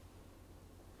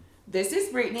This is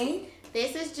Brittany.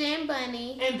 This is Jen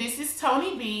Bunny. And this is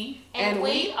Tony B. And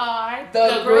we are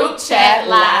the Group Chat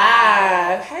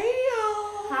Live. Hey,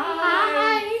 y'all.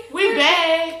 Hi. We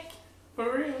back.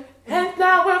 For real. And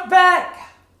now we're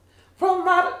back from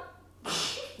my...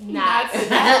 Not today.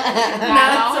 Not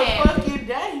Not a fucking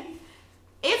day.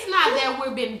 It's not that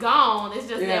we've been gone. It's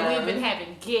just that we've been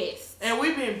having guests. And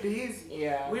we've been busy.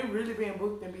 Yeah. We've really been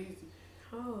booked and busy.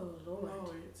 Oh, Lord.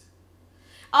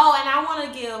 Oh, and I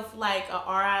want to give like a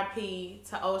RIP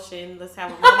to Ocean. Let's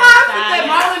have a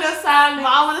moment of silence.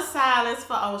 Moment of silence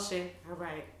for Ocean. All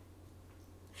right.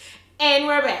 And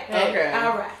we're back. Okay.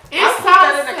 All right. It's I put so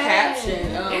that in the sad.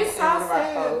 caption. It's so in one of our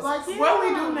sad. posts. Like, what we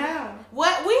do now?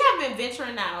 What we have been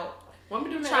venturing out. What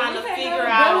we do now? Trying We to can't figure go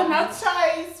to out- Bella, No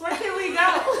choice. Where can we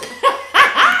go?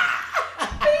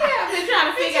 I've been trying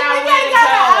to figure We out can't where to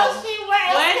go. Ocean. Where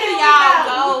else Where do can we y'all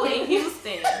go in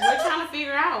Houston? We're trying to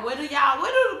figure out where do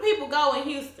the people go in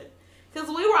Houston? Because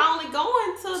we were only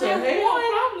going to So that hell, one.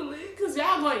 probably. Because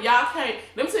y'all can't.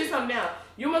 Let me tell you something now.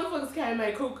 You motherfuckers can't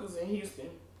make hookahs in Houston.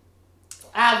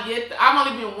 I've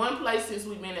only been one place since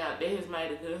we've been out that has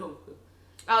made a good hookah.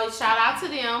 Oh, shout out to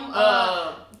them.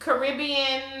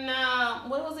 Caribbean,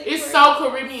 what was it? It's So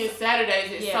Caribbean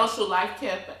Saturdays at Yeah. Social Life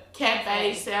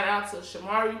Cafe. Shout out to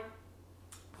Shamari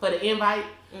for the invite.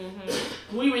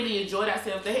 Mm-hmm. We really enjoyed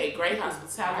ourselves. They had great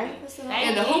hospitality. They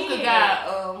And the hookah did.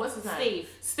 guy, what's his name?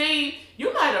 Steve.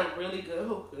 You made a really good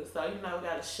hookah. So, we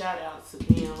got a shout out to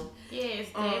them. Yes,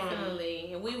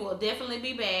 definitely. And we will definitely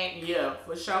be back. Yeah,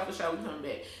 for sure, we come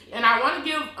back. And I want to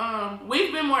give,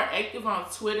 we've been more active on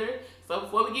Twitter. So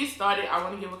before we get started, I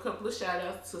want to give a couple of shout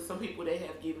outs to some people that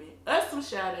have given us some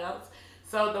shout outs.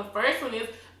 So the first one is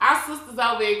our sisters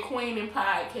over at Queen and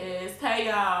Podcast. Hey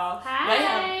y'all. Hi. They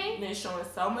have been showing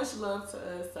so much love to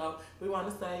us. So we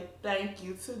want to say thank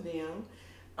you to them.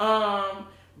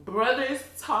 Brothers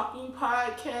Talking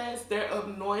Podcast, they're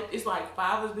up north. It's like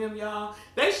 5 of them, y'all.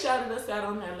 They shouted us out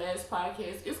on their last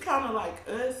podcast. It's kind of like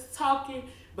us talking,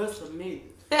 but some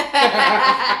niggas.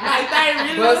 Like they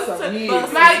really But was some like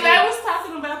niggas. they was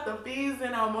talking about the Fizz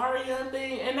and Omarion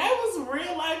thing, and they was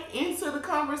real like into the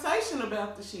conversation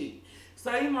about the shit. So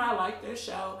I like their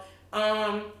show.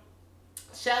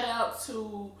 Shout out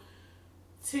to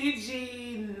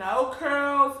TG No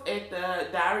Curls at the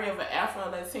Diary of an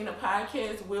Afro Latina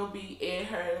podcast. Will be at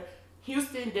her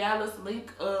Houston Dallas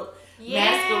Link Up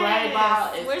Masquerade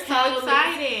Ball. As We're so Taylor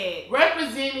excited.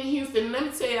 representing Houston. Let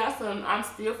me tell y'all something. I'm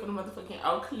still for the motherfucking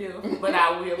Oak Cliff, but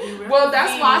I will be representing. Well,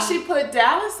 that's why she put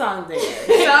Dallas on there.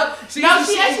 So she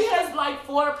actually has like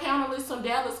 4 panelists from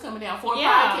Dallas coming down. 4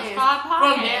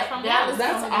 podcasts from Dallas.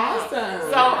 That's coming down.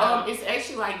 awesome. So it's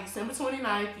actually like December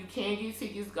 29th. You can get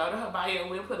tickets. Go to her bio.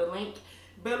 We'll put a link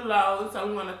below. So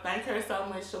we want to thank her so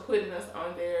much for putting us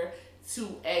on there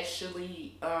to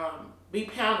actually be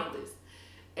panelists.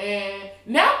 And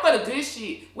now for the good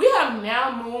shit. We have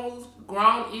now moved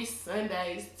Grown-ish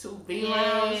Sundays to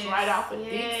V-Lounge right off of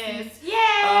Dixie.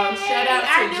 Yes. Shout out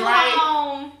Our to new Drake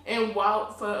home. and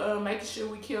Walt for making sure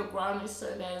we kept Grown-ish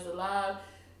Sundays alive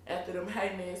after them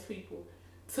hating ass people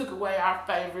took away our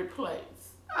favorite place.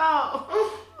 It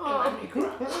made me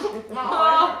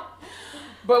cry.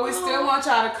 But we still want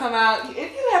y'all to come out. If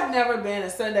you have never been to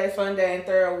Sunday Fun Day in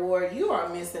Third Ward, you are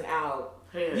missing out.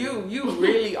 Hell. You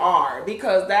really are,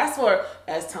 because that's where,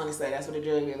 as Tony said, that's where the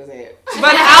drug dealers at.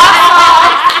 But also,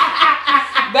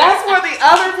 that's where the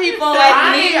other people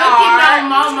like me are.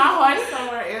 My heart is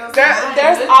somewhere else.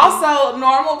 There's also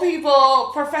normal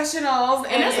people, professionals,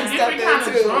 and that's a stuff different there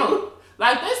kind too. of drunk.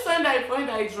 Like this Sunday Fun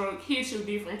Day drunk hits you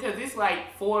different because it's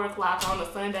like 4 o'clock on a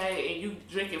Sunday and you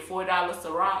drinking $4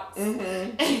 Cirocs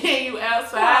and you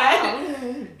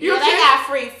outside. They got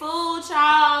free food,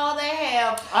 y'all. They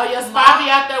have Your Spivey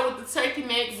out there with the turkey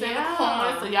necks and the Yeah.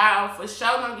 corn, so y'all for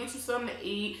sure gonna get you something to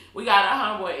eat. We got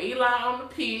our homeboy Eli on the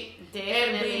pit,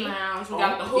 Definitely. Lounge. We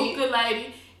got the hookah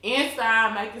lady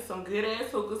inside making some good ass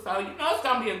hookah, so it's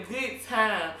gonna be a good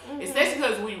time, especially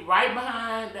because we right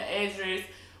behind the address,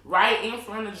 right in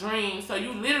front of Dream. So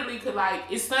you literally could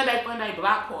it's Sunday Fun Day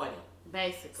block party.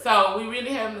 basically. So we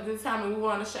really having a good time, and we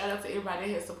want to shout out to everybody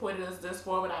that has supported us thus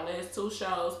far with our last 2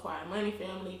 shows, Quiet Money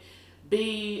Family,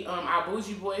 our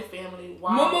Bougie Boy family.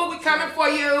 Mumu, we coming for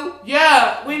you.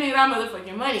 Yeah, we need our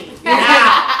motherfucking money.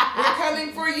 Now. We're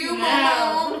coming for you,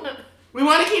 Now. Mumu. We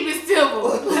want to keep it civil.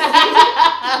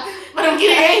 But I'm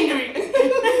getting angry.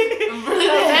 I'm really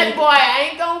that mad. boy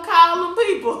ain't gonna call them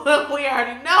people. We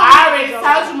already know. I already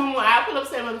told you, Mumu, I pull up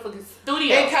that motherfucking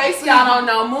studio. In case y'all don't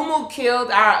know, Mumu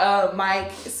killed our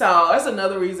mic, so that's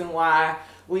another reason why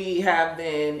We have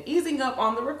been easing up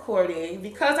on the recording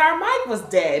because our mic was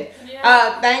dead.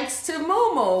 Yeah. Thanks to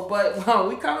Mumu, but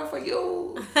we coming for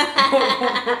you. We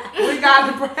got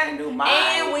the brand new mic.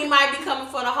 And we might be coming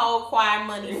for the whole Choir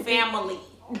Money family.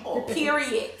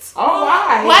 Period. Oh,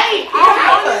 why? Wait,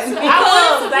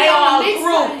 Because they are a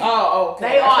group. Oh,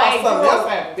 okay. They are a something group. else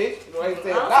happened, bitch. Wait, I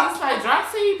was just like, drop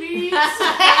CBs.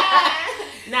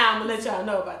 Now I'm gonna let y'all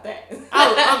know about that.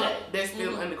 Oh, okay. That's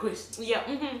still under question. Yeah.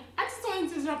 Mm-hmm. I just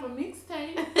wanted to drop a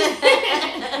mixtape.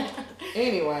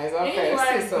 Anyways, okay.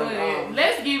 Anyways, So,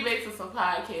 let's get back to some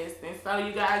podcasting. So,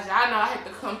 you guys, y'all know I had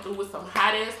to come through with some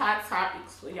hot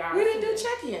topics for y'all. we didn't do today.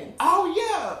 check-ins. Oh,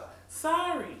 yeah.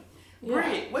 Sorry. Yeah.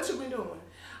 Britt, what you been doing?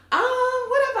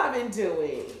 What have I been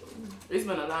doing? It's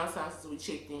been a long time since we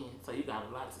checked in, so you got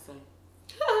a lot to say.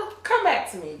 Come back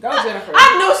to me. Go, Jennifer.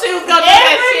 I knew she was gonna do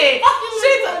that shit.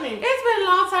 Funny. It's been a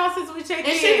long time since we checked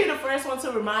And in. she be the first one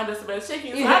to remind us about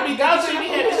checking. So Yeah, I be go, thinking she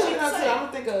be Jennifer. having shit to say. I'm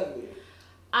gonna think of it.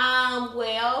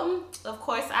 Well, of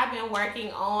course, I've been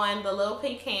working on the Little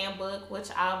Pink Handbook, which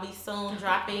I'll be soon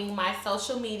dropping my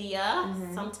social media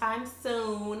sometime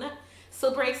soon.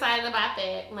 Super excited about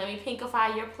that. Let me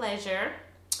pinkify your pleasure.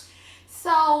 So,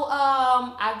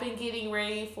 I've been getting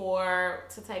ready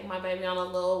to take my baby on a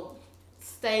little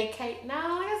staycation. No,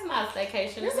 I guess not a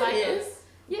staycation. Yes, It's like it is.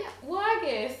 Yeah, well, I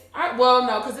guess. Well,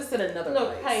 no, because it's in another Little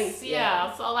place. place,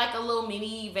 yeah. So like a little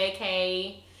mini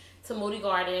vacay to Moody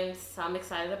Gardens. So I'm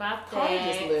excited about that. Cardi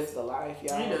just lives the life,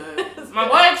 y'all. He does. My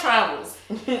boy travels.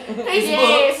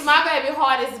 Yes, my baby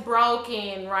heart is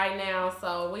broken right now,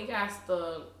 so we got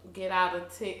to get out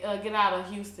of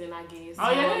Houston, I guess.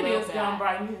 Oh, yeah, that Little is bit. gonna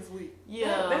brighten his week.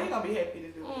 Yeah. They ain't gonna be happy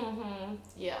to do it.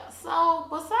 Yeah. So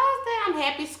besides that, I'm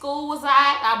happy school was out.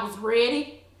 I was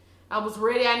ready.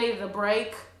 I needed a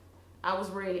break. I was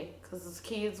ready because the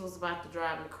kids was about to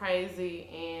drive me crazy,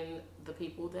 and the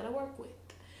people that I work with.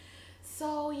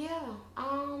 So yeah,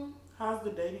 How's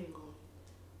the dating going?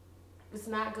 it's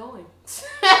not going.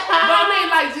 But I mean,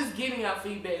 like, just getting your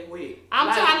feedback with. I'm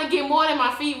like, trying to get more than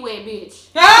my feet wet, bitch.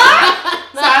 So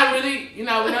I really, we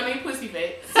don't need pussy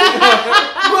facts.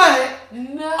 But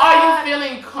No. are you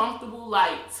feeling comfortable,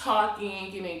 like,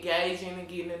 talking, getting engaging, and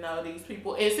getting to know these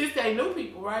people? And since they new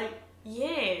people, right?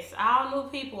 Yes, all new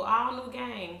people, all new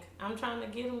gang. I'm trying to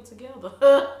get them together.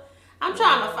 I'm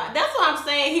trying to find. That's what I'm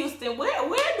saying, Houston. Where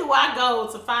do I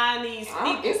go to find these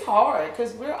people? It's hard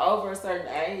because we're over a certain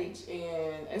age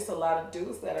and it's a lot of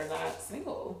dudes that are not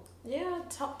single. Yeah,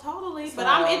 totally. So- But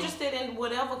I'm interested in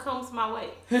whatever comes my way.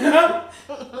 That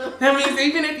means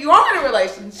even if you are in a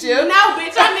relationship. No,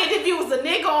 bitch. I meant if you was a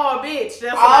nigga or a bitch.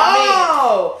 That's what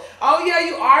I Oh yeah,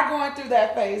 you are going through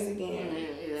that phase again. meant.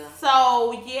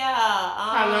 So yeah.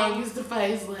 How long is the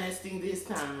phase lasting this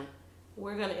time?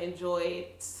 We're gonna enjoy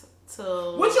it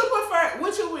till. Would you prefer?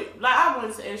 I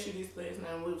wanted to ask you this last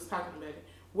night when we was talking about it.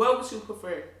 What would you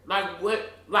prefer?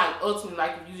 Ultimately,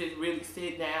 like if you just really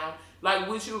sit down, like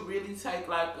would you really take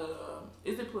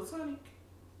is it platonic?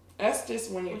 That's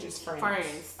just when you're just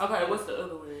friends. Okay, what's the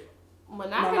other word?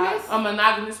 Monogamous. A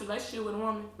monogamous relationship with a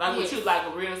woman? Like would Yes. you like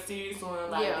a real serious one?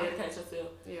 Like Yeah. dedicate yourself?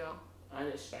 Yeah. Oh,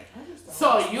 that's straight.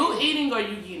 So you eating or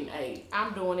you getting ate?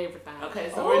 I'm doing everything. Okay,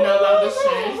 so we're no longer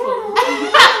sharing food.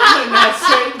 We're not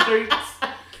sharing drinks.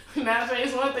 Now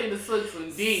it's one thing to suck some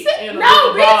dick and a No, lick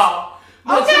a bitch. ball.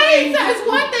 But Okay, you so ain't- it's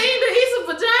one thing to eat some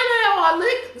vagina or a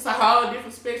lick. It's a whole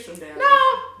different spectrum down No, I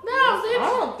bitch.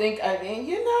 don't think I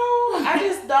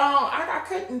just don't. I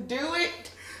couldn't do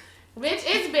it. Bitch,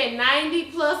 it's been 90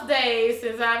 plus days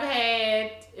since I've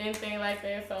had anything like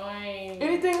that, so I ain't.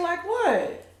 Anything like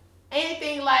what?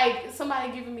 Anything like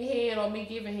somebody giving me head or me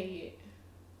giving head.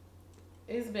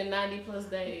 It's been 90 plus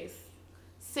days.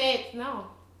 No.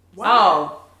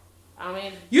 Oh. I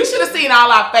mean, You should have seen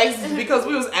all our faces because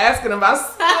we was asking about.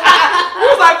 We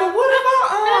was like, "But what about?"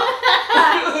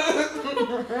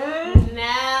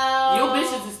 no. You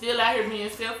bitches is still out here being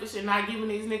selfish and not giving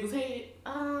these niggas head.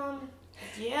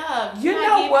 Yeah. You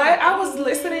know what? I was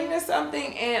listening to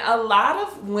something, and a lot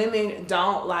of women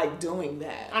don't like doing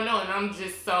that. I know, and I'm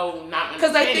just so not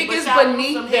Because they think it's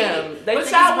beneath them. They But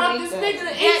think y'all it's want beneath this them. nigga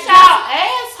to eat y'all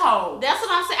asshole. That's what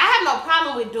I'm saying. I have no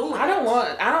problem with doing it. I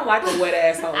don't like a wet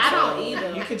asshole. I don't so either.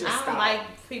 You could just I stop. don't like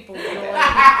people doing it.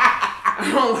 I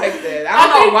don't like that. I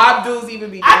don't know why dudes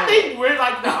even be doing I think we're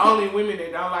like the only women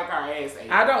that don't like our ass ate.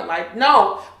 I don't like.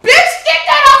 No, bitch, get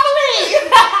that off of me.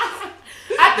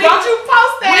 I think Don't you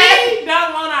post that? we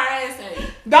don't want our ass ate.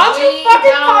 Don't We you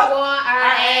fucking don't post? want our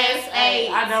ass ate.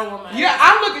 I don't want my Yeah, ass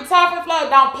I'm looking tough and flow.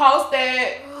 Don't post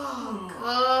that. Oh,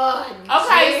 God.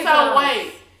 Okay, Jesus. so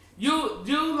wait. You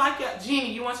like your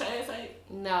Jeannie, you want your ass ate?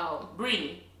 No.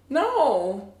 Brittany.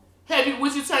 No.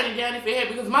 would you turn it down if it had?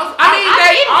 Because most, I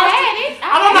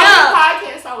don't know what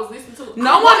podcast I was listening to.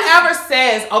 No one ever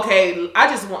says, okay,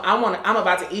 I'm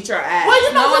about to eat your ass. Well,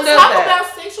 you know, no one let's does talk that. about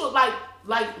sexual,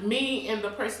 like me and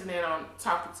the person that I'm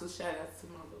talking to. Shout out to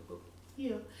my little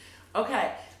yeah.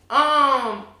 Okay.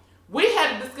 We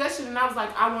had a discussion and I was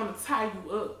like, I want to tie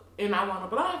you up and I want to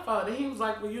blindfold. And he was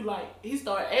like, well, you like, he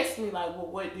started asking me like, well,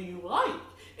 what do you like?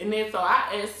 And then so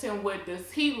I asked him, what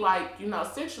does he like, you know,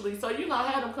 sexually? So, you know, I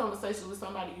had them conversations with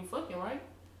somebody you fucking, right?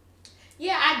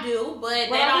 Yeah, I do, but they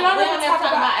we don't never talk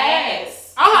about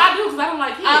ass. Oh, I do because I don't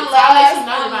like kids.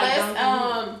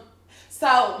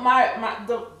 So my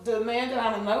the man that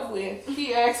I'm in love with,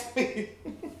 he asked me.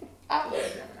 I love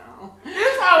him now.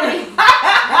 It's already.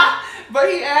 But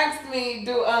he asked me,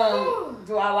 do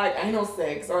I like anal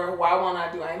sex or why won't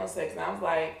I do anal sex? And I was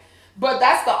like, but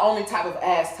that's the only type of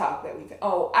ass talk that we can.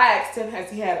 Oh, I asked him, has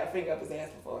he had a finger up his ass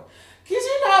before? Because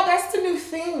you know that's the new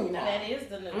thing now. That is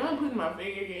the new. I'm putting my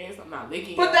finger in your ass. I'm not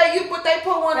licking. But they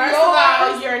put one First of yours. of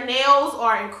all, your nails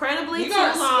are incredibly You too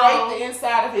gonna long. scrape the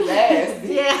inside of his ass.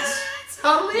 Yeah,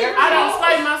 totally. I don't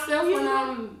scrape myself when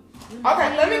I'm.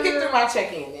 Okay, let me get through my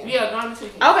check-in then. Yeah, go on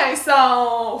check-in. Okay,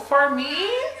 so for me,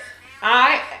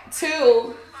 I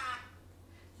too.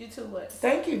 You too what?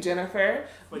 Thank you, Jennifer.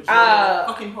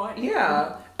 Fucking party.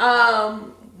 Yeah.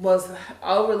 Was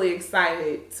overly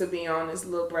excited to be on this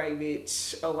little break,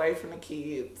 bitch, away from the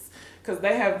kids. Because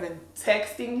they have been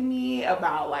texting me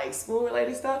about, like,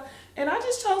 school-related stuff. And I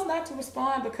just chose not to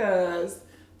respond because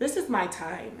this is my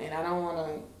time. And I don't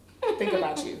want to think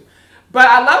about you. But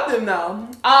I love them, though.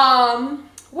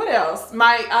 What else?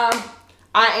 I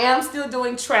am still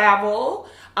doing travel.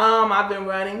 I've been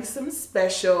running some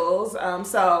specials.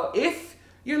 So if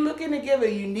you're looking to give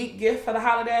a unique gift for the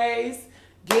holidays,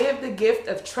 give the gift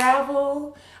of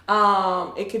travel.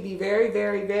 It can be very,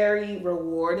 very, very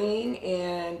rewarding,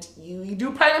 and you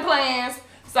do payment plans,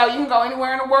 so you can go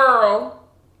anywhere in the world.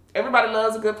 Everybody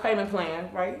loves a good payment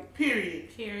plan, right? Period.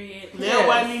 Yes.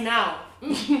 Why me now?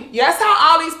 Yes, how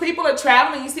all these people are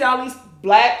traveling. You see all these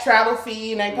black travel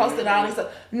fees, and they posted all these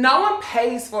stuff. No one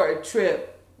pays for a trip.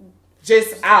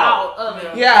 Just out of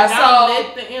it. Yeah, so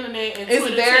let the internet and it's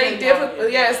Twitter very difficult. you.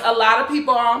 Yes, a lot of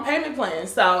people are on payment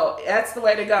plans, so that's the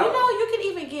way to go. You know, you can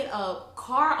even get a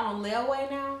car on layaway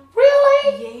now.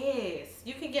 Really? Yes,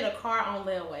 you can get a car on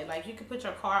layaway. Like you can put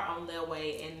your car on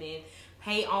layaway and then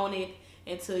pay on it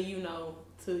until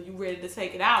till you ready to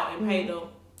take it out and pay them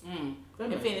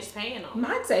and finish paying on it.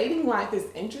 My dating life is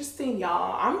interesting,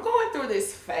 y'all. I'm going through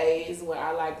this phase where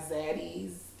I like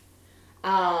zaddies.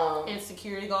 And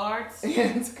security guards. Well, you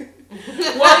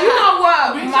know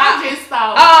what?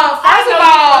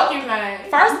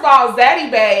 First of all, Zaddy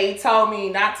Bae told me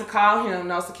not to call him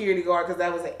no security guard because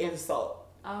that was an insult.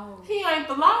 Oh, he ain't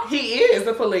the law. He is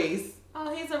the police.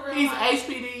 Oh, he's a real. He's life.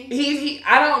 HPD. He.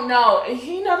 I don't know.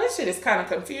 This shit is kind of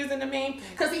confusing to me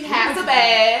because he has a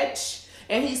badge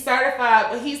and he's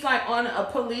certified, but he's like on a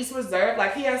police reserve.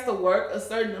 Like he has to work a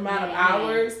certain amount of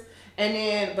hours. And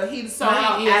then, but he's so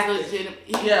he is legitimate.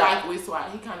 He like with SWAT.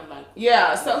 He kind of like.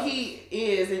 Yeah, so he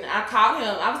is, and I called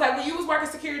him. I was like, "Well, you was working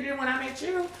security when I met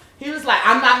you." He was like,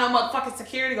 "I'm not no motherfucking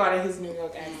security guard," in his New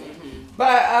York accent.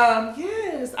 But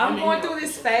yes, I'm going through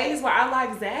this phase where I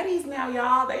like zaddies now,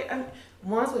 y'all. They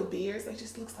ones with beards, they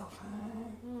just look so fun.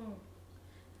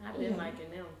 I've been liking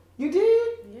them. You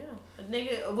did? Yeah, a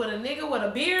nigga with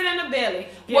a beard and a belly.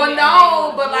 Well,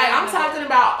 no, but like I'm talking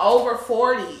about over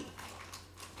 40.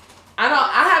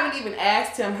 I haven't even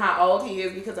asked him how old he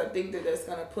is because I think that that's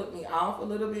gonna put me off a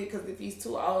little bit. Because if he's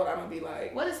too old, I'm gonna be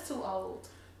like, what is too old?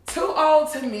 Too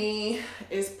old to me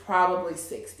is probably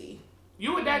 60.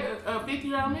 You would date a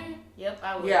 50-year-old man? Yep,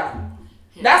 I would. Yeah.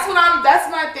 That's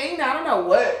my thing now. I don't know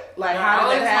what, like,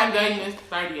 how did that happen? Is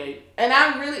 38. And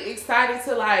I'm really excited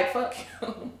to, like, fuck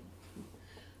him.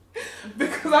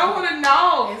 Because I want to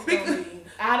know. It's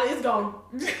going to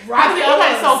rock it.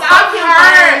 Okay, so I've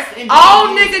heard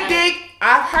old nigga dick.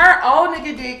 I've heard old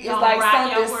nigga dick is like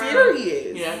something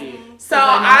serious. Yeah, so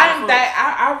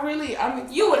I really,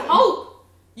 you would hope.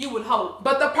 You would hope.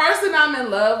 But the person I'm in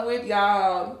love with,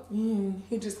 y'all,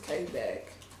 he just came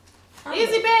back. Is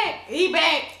he back? He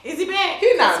back. Is he back?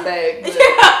 He's not back.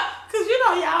 Yeah. Because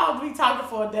y'all be talking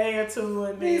for a day or two.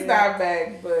 And he's not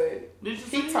back, but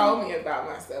he told me about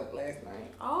myself last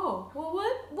night. Oh, well,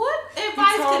 what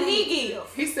advice could he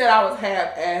give? He said I was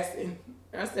half-assing.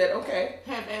 I said, okay.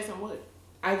 Half-assing what?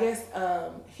 I guess,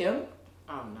 him.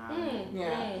 Oh, no.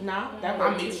 Yeah, nah. That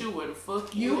I meet you where the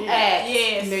fuck you at.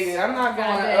 Yes. Nigga, I'm not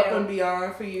going up and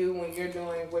beyond for you when you're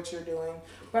doing what you're doing.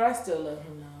 But I still love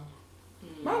him now.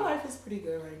 My life is pretty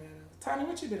good right now. Tony,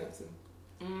 what you been up to?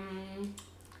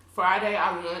 Friday,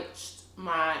 I launched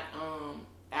my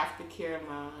aftercare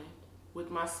line with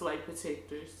my Slay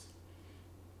Protectors.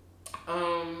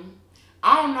 I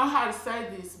don't know how to say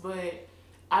this, but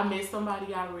I met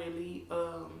somebody I really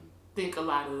think a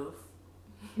lot of.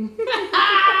 And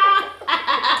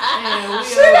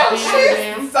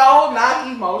she's so not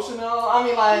emotional. I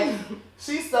mean, like,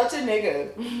 she's such a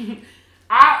nigga.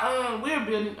 We're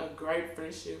building a great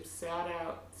friendship. Shout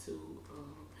out to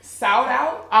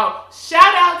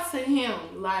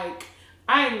him. Like,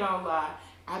 I ain't gonna lie.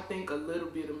 I think a little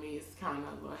bit of me is kind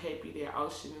of happy that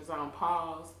Ocean is on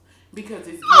pause because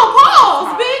it's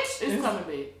pause, bitch. It's coming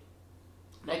back.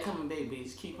 They coming back,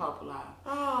 bitch. Keep hope alive.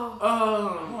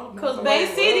 Cause Bay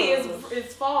City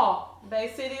is fall.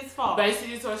 Bay City is fall. Bay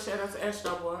City is a shout out to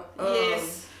Astro Boy.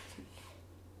 Yes.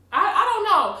 I don't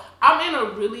know. I'm in a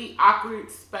really awkward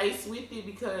space with it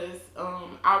because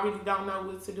I really don't know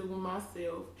what to do with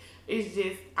myself. It's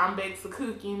just I'm back to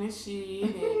cooking and shit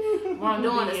and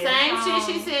doing the same shit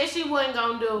she said she wasn't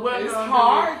gonna do. It's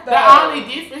hard though. The only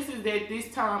difference is that this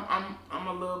time I'm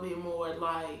a little bit more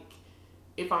like,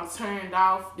 if I'm turned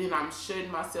off, then I'm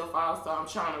shutting myself out. So I'm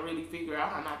trying to really figure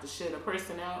out how not to shut a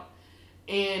person out.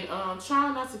 And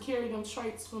trying not to carry them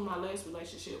traits from my last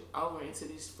relationship over into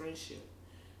this friendship.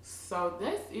 So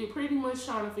that's it. Pretty much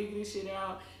trying to figure this shit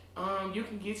out. You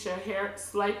can get your hair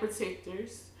Slay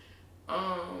Protectors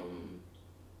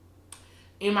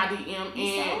in my DM.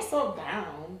 You sound so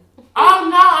down. Oh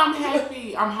no, I'm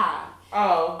happy. I'm high.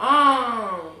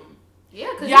 Oh.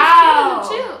 Yeah, cause you're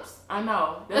killing them chips. I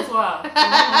know. That's why.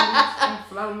 I'm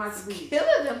floating like a beach.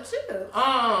 Killing them chips.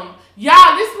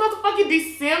 Y'all, this motherfucking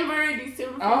December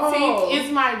 15th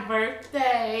is my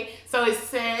birthday. So it's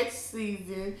Sag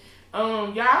season.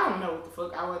 Y'all, I don't know what the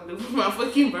fuck I want to do for my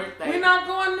fucking birthday. We're not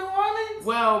going to New Orleans?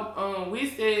 Well, we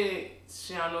said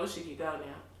she don't know if she can go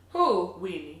now. Who?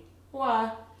 Whitney.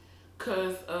 Why?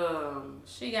 Cause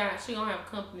she gonna have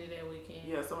company that weekend.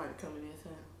 Yeah, somebody coming in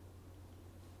town.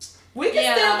 We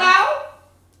can still go.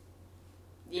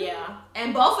 Yeah.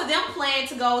 And both of them plan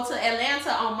to go to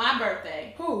Atlanta on my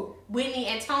birthday. Who? Whitney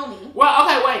and Tony. Well,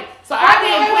 okay, wait. So I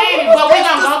didn't plan it, but we're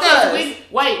gonna go to Whitney.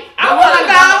 Wait, I wanna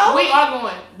go. We are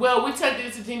going. Well, we turned it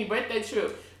into Jenny's birthday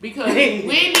trip because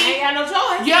Whitney ain't got no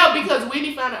choice. Yeah, because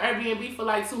Whitney found an Airbnb for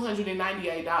like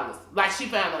 $298. Like she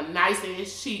found a nice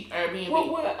ass cheap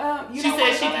Airbnb. You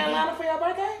said she in Atlanta for your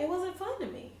birthday? It wasn't fun to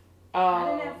me.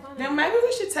 Then maybe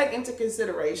we should take into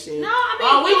consideration. No,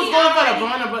 I mean, we was going for the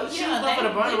Burner, but she was going for the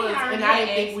Burner, and I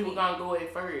didn't think we were gonna go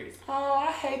at first. Oh,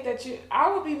 I hate that you.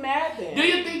 I would be mad then. Do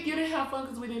you think you didn't have fun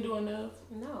because we didn't do enough?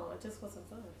 No, it just wasn't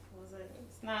fun.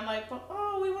 It's not like,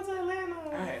 we went to Atlanta.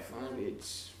 I had fun,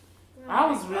 bitch. I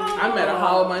was really. I met a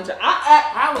whole bunch of. I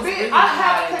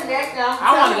have to connect them.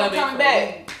 I want to go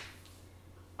back.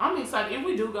 I'm excited. If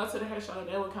we do go to the hair show,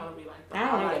 that would kind of be like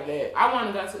that. I want to go back. I want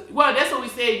to go to. Well, that's what we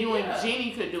said. You and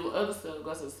Jenny could do other stuff.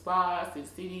 Go to spas, and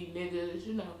city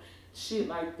niggas, shit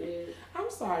like that. I'm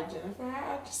sorry, Jennifer.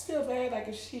 I just feel bad. Like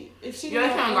if she. Yeah,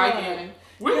 kind of like it.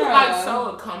 We're like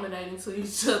so accommodating to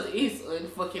each other. It's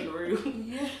unfucking real.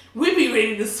 Yeah. We be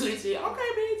ready to switch it. Okay,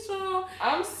 bitch.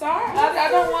 I'm sorry. I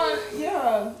don't want.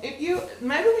 Yeah. If you,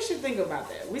 maybe we should think about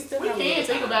that. We can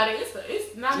think about it.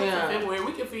 It's not until February.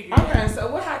 We can figure it out. Okay.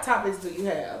 So what hot topics do you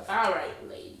have? All right,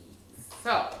 ladies.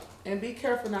 So. And be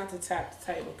careful not to tap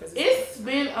the table because it's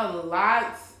been a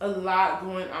lot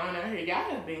going on out here.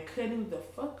 Y'all have been cutting the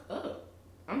fuck up.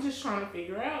 I'm just trying to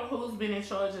figure out who's been in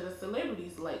charge of the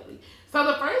celebrities lately. So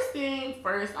the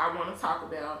first I want to talk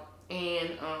about,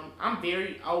 and I'm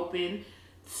very open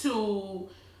to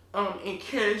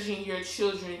encouraging your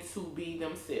children to be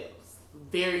themselves.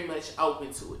 Very much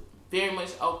open to it. Very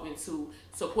much open to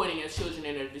supporting your children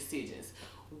in their decisions.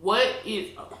 What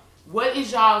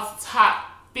is y'all's top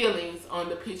feelings on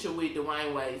the picture with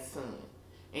Dwayne Wade's son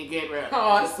and Gabriel?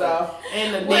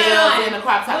 And the nails and the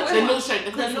crop top, the new shirt,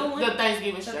 the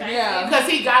Thanksgiving shirt. Yeah. Because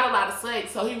he got a lot of slack,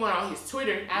 so he went on his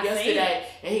Twitter yesterday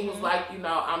and he was like,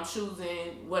 I'm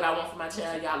choosing what I want for my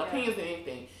child. Y'all opinions and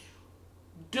anything.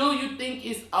 Do you think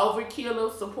it's overkill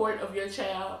of support of your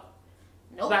child?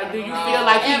 Nope. Like, do you feel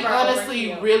like he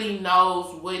honestly really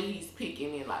knows what he's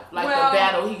picking in life? Like the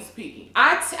battle he's picking?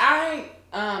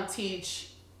 I teach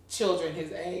children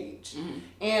his age. Mm-hmm.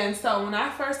 And so when I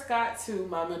first got to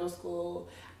my middle school,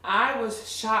 I was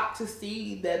shocked to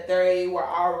see that they were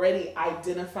already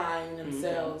identifying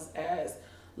themselves as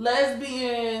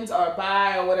lesbians or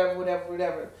bi or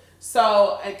whatever.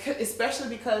 So, especially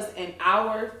because in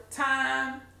our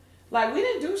time, like, we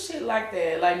didn't do shit like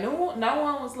that. Like, no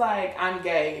one was like, I'm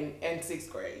gay in 6th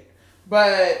grade.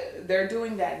 But they're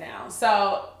doing that now.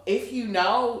 So, if you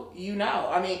know, you know.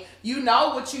 I mean, you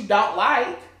know what you don't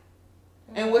like.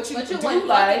 and what you but you do wasn't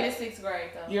like. in the 6th grade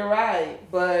though. You're right,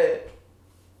 but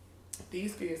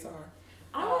these kids are.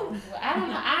 I don't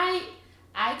know.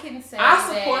 I can say I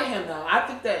support that him though. I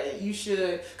think that you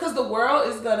should, because the world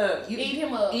is gonna eat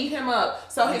him up. Eat him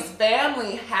up. So his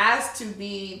family has to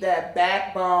be that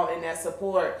backbone and that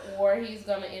support, or he's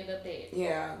gonna end up dead.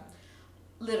 Yeah.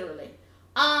 Literally.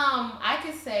 I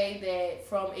could say that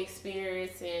from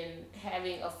experience and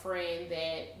having a friend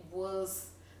that was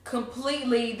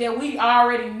completely that we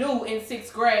already knew in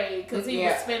 6th grade because he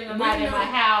was spending the night in my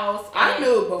house. I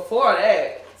knew before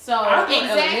that. So I was in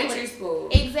elementary school.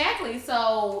 Exactly.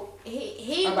 So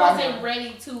he wasn't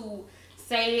ready to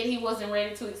say it. He wasn't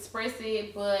ready to express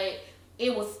it, but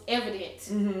it was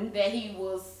evident that he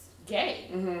was gay.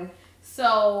 Mm-hmm.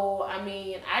 So I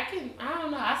mean, I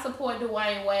don't know. I support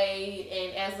Dwayne Wade,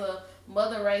 and as a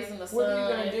mother raising a son, what are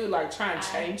you gonna do? Like try and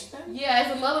change them? Yeah,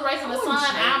 as a mother raising a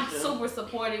son, I'm super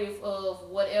supportive of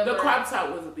whatever. The crop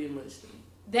top was a bit much to me.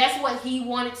 That's what he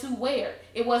wanted to wear.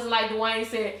 It wasn't like Dwayne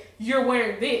said, "You're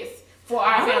wearing this for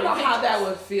our family." I don't know pictures. how that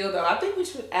would feel though. I think we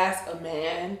should ask a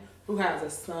man who has a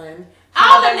son.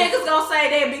 All the niggas gonna say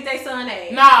they beat their son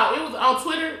ass. No, it was on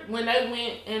Twitter when they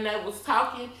went and they was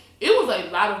talking. It was a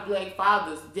lot of black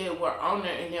fathers that were on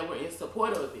there and that were in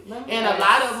support of it, and a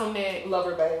lot of them that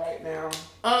Lover Bay right now.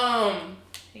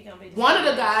 One of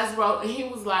the guys wrote, and he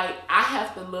was like, "I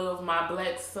have to love my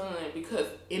black son because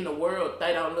in the world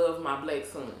they don't love my black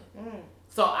son,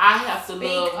 so I have to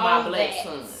love my black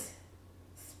son."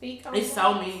 Speak on It's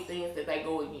so many things that they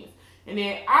go against, and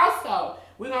then also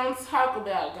we're gonna talk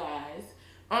about guys.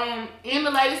 In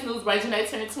the latest news, Janae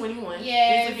turned 21.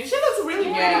 Yes. She looks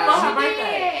really pretty for her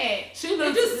birthday. She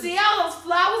looks. Did you see all those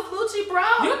flowers Lucci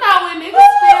brought? You know when niggas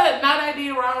feel now they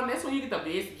did wrong, that's when you get the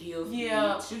best gifts.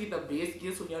 Yeah. Bitch. You get the best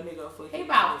gifts when your nigga fucking. He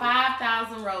bought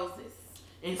 5,000 roses.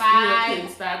 And still couldn't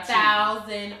stop cheating.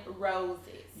 5,000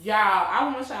 roses. Y'all,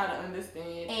 I want y'all to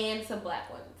understand. And some black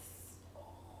ones.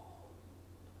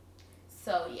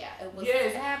 So yeah, it was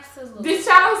absolutely. Did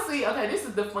y'all see? Okay, this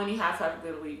is the funny hot topic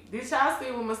of the week. Did y'all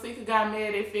see when Masika got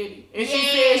mad at Fetty and she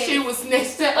said she was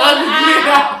snatched the other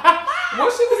girl?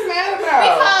 What she was mad about?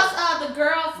 Because the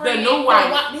girlfriend, the new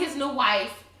wife, his new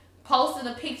wife, posted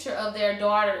a picture of their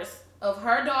daughters, of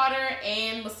her daughter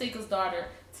and Masika's daughter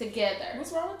together.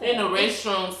 What's wrong with that? in the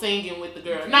restroom singing with the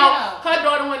girl. Yeah. No, her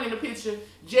daughter wasn't in the picture.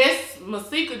 Just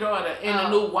Masika's daughter and the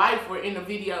new wife were in the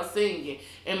video singing.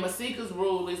 And Masika's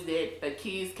rule is that the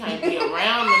kids can't be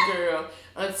around the girl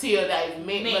until they've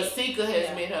met. Masika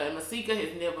has met her, and Masika has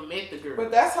never met the girl.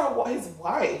 But that's his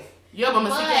wife. Yeah, but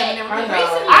Masika has never met her.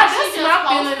 Recently, That's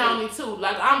my feeling on it too.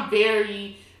 Like I'm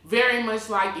very, very much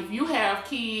like if you have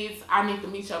kids, I need to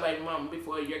meet your baby mama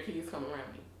before your kids come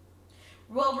around me.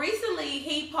 Well, recently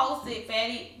he posted,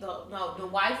 the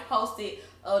wife posted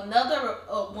another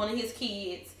one of his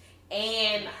kids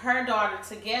and her daughter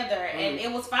together, and it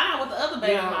was fine with the other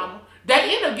baby mama.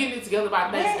 They ended up getting it together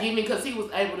by Thanksgiving because he was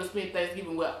able to spend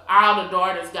Thanksgiving with all the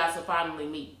daughters got to finally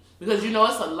meet. Because you know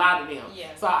it's a lot of them.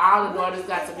 Yeah. So all the daughters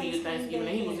got to be at Thanksgiving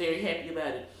and he was very happy about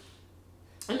it.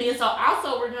 And then so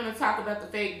also we're going to talk about the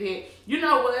fact that, you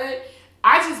know what?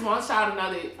 I just want y'all to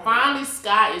know that finally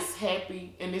Sky is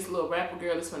happy and this little rapper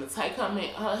girl is going to take her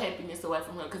happiness away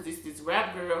from her because it's this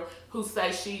rap girl who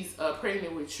says she's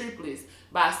pregnant with triplets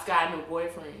by Sky's new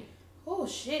boyfriend. Oh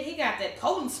shit, he got that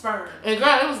potent sperm. And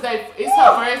girl, it's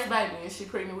her first baby and she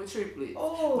pregnant with triplets.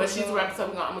 Oh, but she's a rapper, so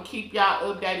I'm going to keep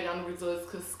y'all updated on the results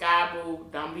because Sky Boo,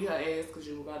 don't be her ass because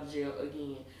you will go to jail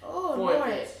again. Oh, for Lord.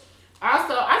 that.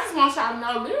 Also, I just want y'all to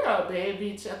know Lyra a bad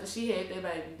bitch after she had that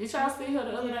baby. Did y'all see her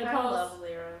the other day post? I love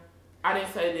Lyra. I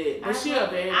didn't say that, but she a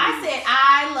bad bitch. I said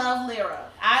I love Lyra.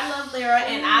 I love Lyra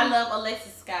and I love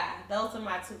Alexis Sky. Those are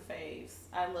my two faves.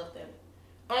 I love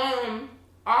them.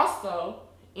 Also,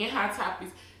 in Hot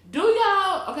Topics,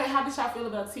 how did y'all feel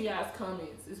about T.I.'s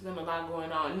comments? It's been a lot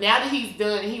going on. Now that he's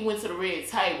done, he went to the red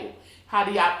table. How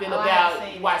do y'all feel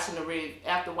about watching the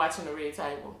red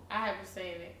table? I haven't seen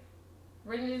it.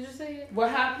 Brittany, did you see it?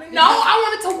 What happened? No,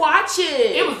 I wanted to watch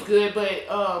it. It was good, but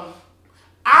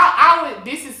I would.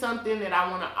 This is something that I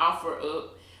want to offer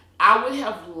up. I would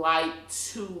have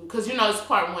liked to, because it's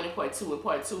part 1 and part 2, and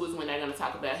part 2 is when they're going to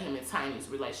talk about him and Tiny's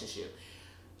relationship.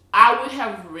 I would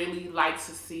have really liked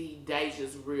to see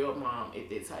Deja's real mom at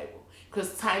that table,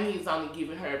 because Tiny is only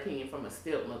giving her opinion from a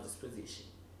stepmother's position.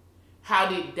 How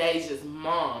did Deja's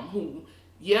mom, who,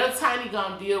 Tiny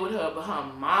gonna deal with her, but her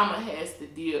mama has to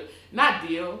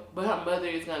but her mother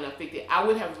is gonna affect it. I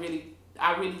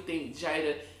really think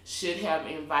Jada should have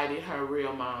invited her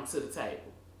real mom to the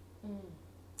table.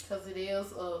 Because it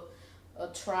is a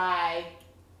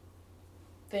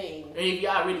thing. And if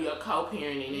y'all really are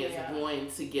co-parenting as one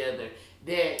together,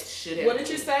 that should have. What did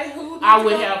you say? Who? I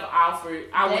would have offered.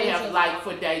 I would Deja's have liked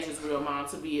mom. for Deja's real mom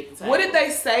to be at the table. What did they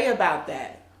say about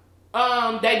that?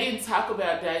 They didn't talk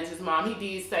about Deja's mom.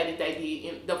 He did say that they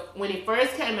did. When it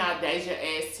first came out, Deja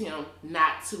asked him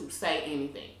not to say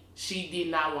anything. She did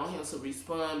not want him to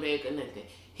respond back or nothing.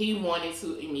 He wanted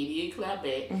to immediately clap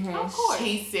back. Mm-hmm. Of course.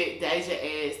 He said Deja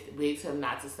begged him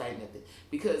not to say nothing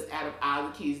because out of all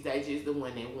the kids, Deja is the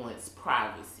one that wants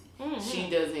privacy. Mm-hmm. She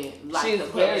doesn't like She's the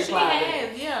very public. She private.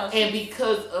 has, yeah. And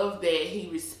because of that, he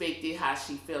respected how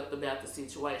she felt about the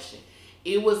situation.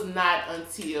 It was not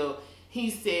until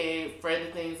he said further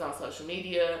things on social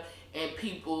media and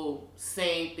people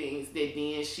saying things that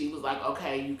then she was like,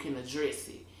 okay, you can address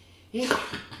it.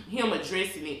 Him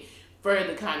addressing it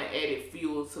further kind of added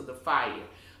fuel to the fire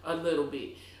a little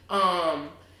bit.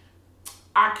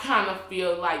 I kind of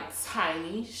feel like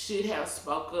Tiny should have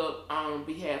spoke up on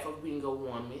behalf of being a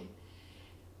woman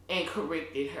and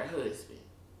corrected her husband.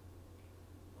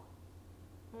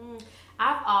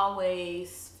 I've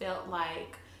always felt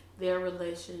like their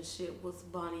relationship was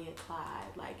Bonnie and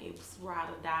Clyde. Like, it was ride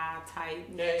or die type.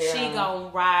 Yeah. She gonna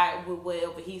ride with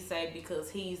whatever he say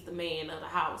because he's the man of the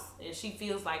house. And she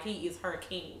feels like he is her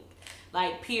king.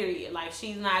 Like, period. Like,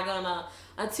 she's not gonna...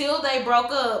 Until they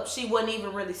broke up, she wasn't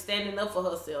even really standing up for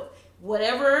herself.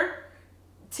 Whatever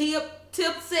Tip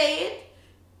said,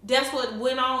 that's what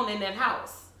went on in that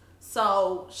house.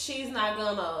 So, she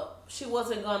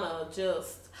wasn't gonna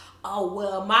just... Oh,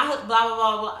 well, my husband, blah,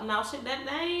 blah, blah, blah. No, shit, that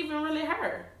ain't even really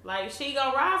her. Like, she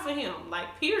gonna ride for him.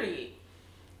 Like, period.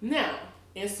 Now,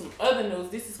 in some other news,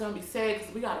 this is going to be sad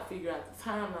because we got to figure out the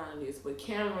timeline of this, but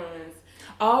Cameron's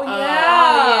Oh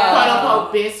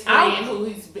quote-unquote best friend who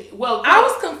he's... Well, I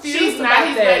was confused she's about not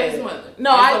his that. baby's mother.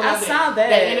 No, That's what I I'm saw saying. that.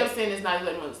 They ended up saying it's not his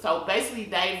baby's mother. So, basically,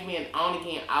 they've been on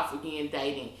again, off again,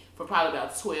 dating for probably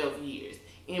about 12 years.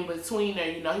 In between there,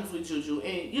 you know, he was with Juju.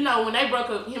 And, you know, when they broke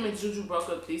up, him and Juju broke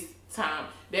up this time,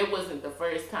 that wasn't the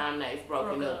first time they've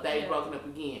broken up. They've broken up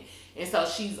again. And so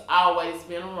she's always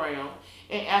been around.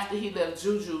 And after he left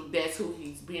Juju, that's who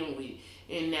he's been with.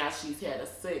 And now she's had a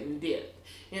sudden death.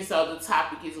 And so the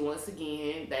topic is, once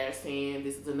again, they're saying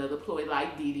this is another ploy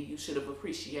like Diddy. You should have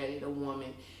appreciated a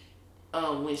woman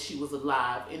when she was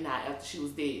alive and not after she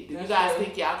was dead. Do you guys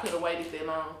think y'all could have waited that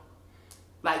long?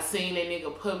 Like, seeing that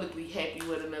nigga publicly happy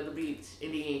with another bitch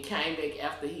and then came back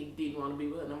after he didn't want to be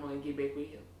with her no more and get back with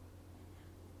him?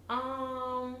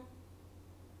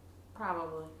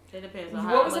 Probably. It depends on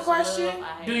What was the question?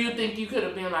 Do you think you could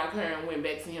have been like her and went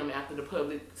back to him after the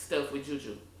public stuff with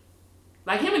Juju?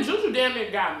 Like, him and Juju damn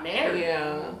near got married.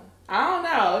 Yeah. I don't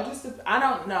know. I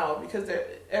don't know because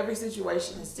every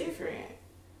situation is different.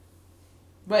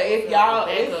 But if y'all...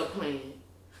 Backup plan.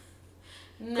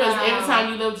 Because every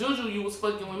time you left Juju, you was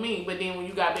fucking with me. But then when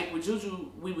you got back with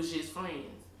Juju, we was just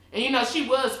friends. And, you know, she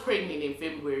was pregnant in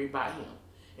February by him.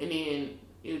 And then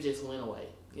it just went away.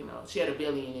 You know, she had a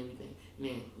belly and everything. And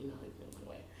then, you know, it went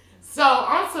away. So,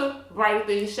 on to brighter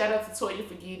things. Shout out to Toya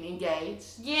for getting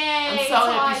engaged. Yay, I'm so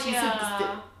happy she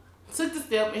Toya. took the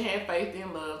step and had faith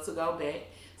and love to go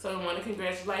back. So, we want to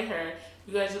congratulate her.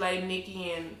 Congratulate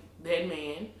Nikki and that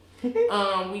man.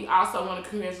 We also want to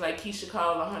congratulate Keisha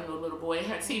Cole on her new little boy and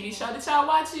her TV show. Did y'all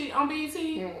watch it on BET?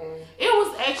 Mm-mm. It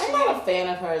was actually... I'm not a fan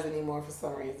of hers anymore for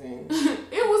some reason.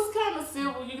 It was kind of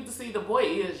simple. You get to see the boy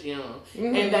is young.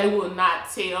 And they will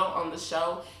not tell on the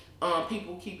show.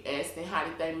 People keep asking how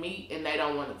did they meet and they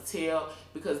don't want to tell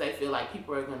because they feel like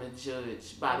people are going to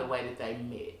judge by the way that they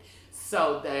met.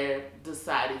 So they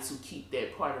decided to keep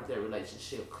that part of their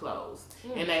relationship closed.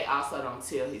 And they also don't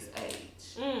tell his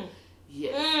age.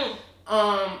 Yes.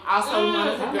 Also, we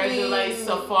want to congratulate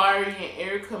Safari and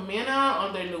Erica Mena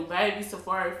on their new baby.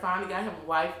 Safari finally got him a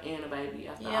wife and a baby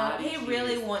after all these years.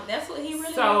 That's what he really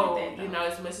wanted. So, you know,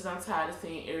 as much as I'm tired of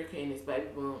seeing Erica and this baby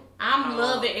bump. I'm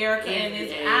loving Erica and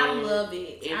this. I love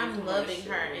it. every I'm loving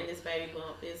commercial. her and this baby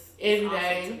bump. It's Every awesome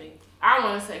day. to me. I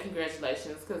want to say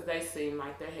congratulations because they seem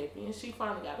like they're happy. And she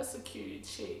finally got a security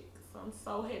check. So I'm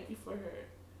so happy for her.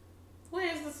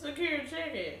 Where's the security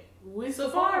check at? With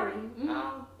Safari.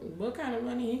 What kind of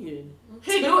money he getting?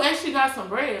 He do actually got some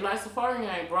bread. Like, Safari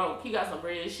ain't broke. He got some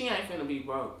bread. She ain't finna be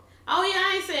broke. Oh, yeah,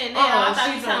 I ain't saying that. I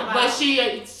thought you talking about... But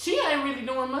she ain't really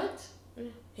doing much.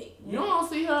 You don't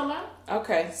see her a lot.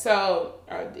 Okay, so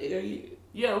are you?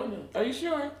 Yeah, we know. Are you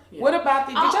sure? Yeah. What about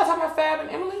the? Did y'all talk about Fab and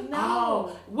Emily? No.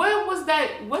 Oh, what was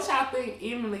that? What y'all think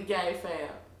Emily gave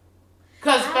Fab?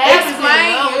 Cause Fab is in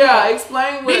love with her.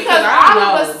 Explain what. Because I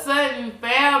all don't of a sudden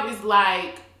Fab is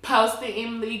like posting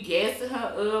Emily, gassing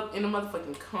her up in the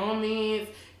motherfucking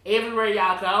comments. Everywhere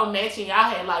y'all go, matching. Y'all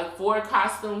had like 4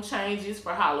 costume changes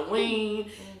for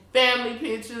Halloween. family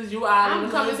pictures. You all in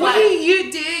the hood. Well,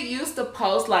 you did used to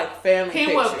post like family pictures.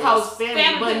 He would post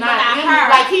family, but not Emily. her.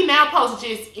 Like he now posts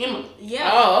just Emily. Yeah.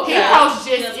 Oh, okay. He posts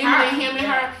just Emily, her. him and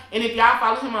her. And if y'all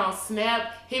follow him on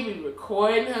Snap, he be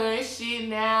recording her and shit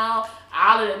now.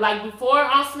 All of that. Like before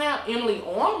on Snap, Emily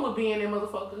arm would be in that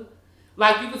motherfucker.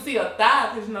 Like you could see her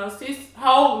thigh because you know she's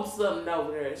holding something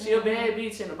over there. She a bad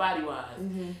bitch in the body wise.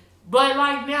 Mm-hmm. But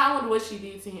like now, I wonder what she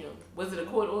did to him. Was it a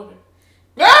court order?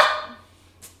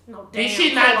 No, Did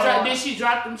she not? Did she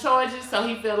drop them charges so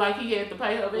he felt like he had to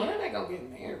pay her back? When are they gonna get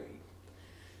married?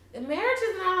 Marriage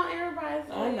is not on everybody's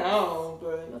list. I know,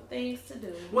 but No things to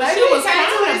do. Well, Maybe she was it came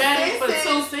to kind his of bad for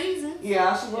senses. 2 seasons.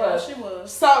 yeah, she was. She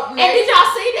was. So And did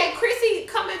y'all see that Chrissy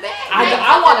coming back?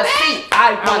 I want to see.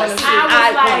 I want to see. I was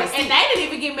I want like, to see. and they didn't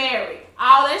even get married.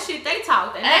 All that shit they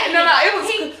talked. And No, it was.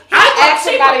 He I asked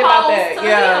somebody about proposed that. to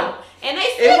Yeah. him, and they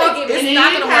still didn't get it's And married. not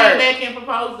then he gonna came work. back and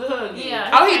proposed to her again.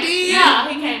 Yeah. Oh, he did. Yeah,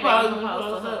 he came back and proposed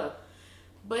proposed to to her.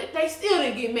 But they still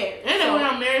didn't get married. And they So- went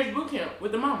on marriage boot camp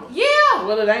with the mama. Yeah.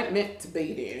 Well, it ain't meant to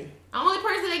be then. Only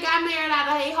person that got married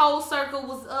out of a whole circle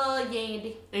was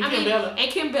Yandy. And Kim Bella.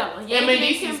 And Kim Bella. And Yandy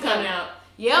Mendeece's coming out.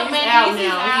 Yep, He's man. out now.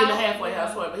 He's in the halfway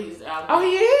house, but he's out. Oh,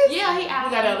 he is. Yeah, he out.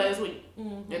 We got out last week.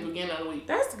 Mhm. At the beginning of the week.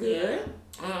 That's good.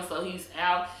 So he's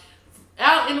out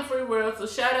in the free world. So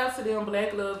shout out to them.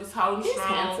 Black love is holding He's strong.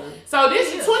 handsome. So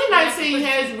this He is. 2019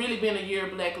 has really been a year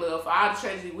of black love. For all the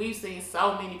tragedy, we've seen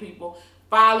so many people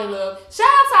fall in love. Shout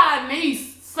out to our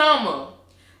niece, Summer.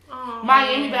 Oh,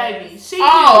 Miami man. baby. She Oh,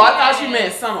 I thought you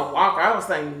meant Summer Walker. I was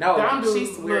saying no. Don't do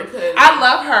She's weird. little cousin. I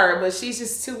love her, but she's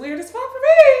just too weird as fuck for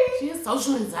me. She has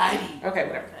social anxiety. Okay,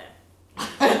 whatever.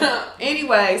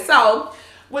 Anyway, so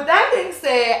with that being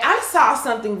said, I saw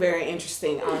something very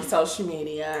interesting on social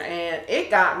media, and it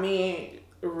got me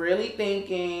really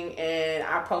thinking. And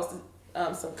I posted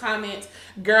some comments.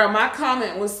 Girl, my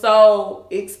comment was so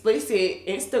explicit.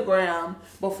 Instagram,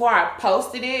 before I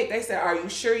posted it, they said, "Are you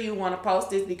sure you want to post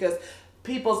this?" Because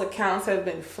people's accounts have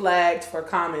been flagged for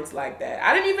comments like that.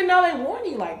 I didn't even know they warn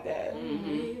you like that.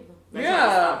 They're Yeah. trying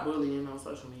to stop bullying on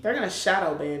social media. They're gonna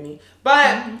shadow ban me.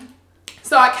 But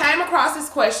so I came across this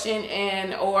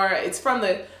question, or it's from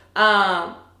the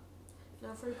No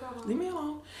free promo. leave me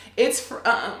alone. It's from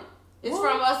It's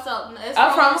from us. It's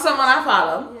from someone I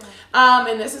follow. Yeah.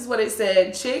 And this is what it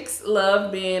said: chicks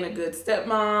love being a good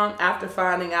stepmom after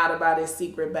finding out about his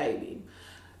secret baby.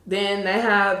 Then they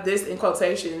have this in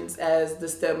quotations as the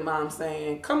stepmom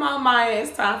saying, "Come on, Maya,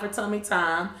 it's time for tummy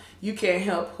time. You can't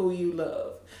help who you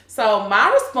love." So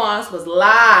my response was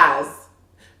lies.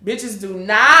 Bitches do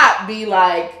not be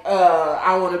like,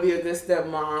 I want to be a good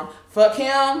stepmom. Fuck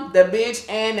him, the bitch,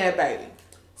 and that baby.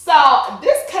 So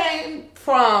this came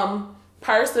from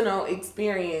personal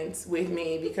experience with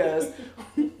me because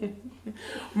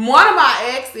one of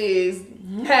my exes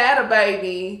had a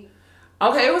baby.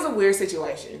 Okay, it was a weird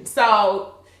situation.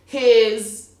 So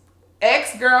his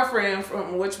ex-girlfriend,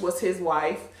 from which was his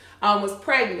wife, was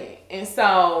pregnant. And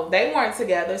so they weren't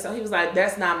together. So he was like,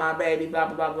 "That's not my baby, blah,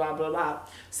 blah, blah, blah, blah, blah."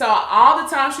 So all the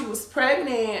time she was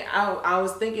pregnant, I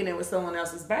was thinking it was someone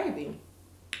else's baby.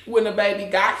 When the baby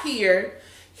got here,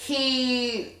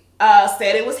 he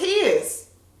said it was his.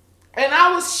 And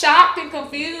I was shocked and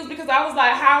confused because I was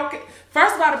like,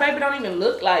 first of all, the baby don't even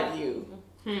look like you.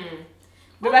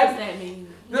 What does that mean?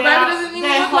 The baby doesn't even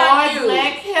that look hard like you.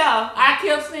 black hair. I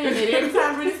kept saying it every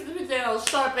time Brittany Smith had those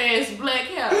sharp ass black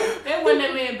hair. That wasn't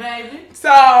that man, baby. So,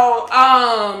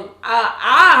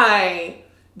 I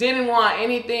didn't want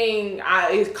anything.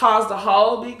 It caused a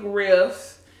whole big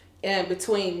rift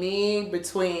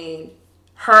between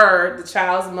her, the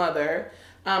child's mother,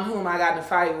 whom I got in a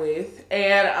fight with,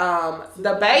 and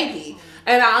the baby.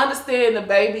 And I understand the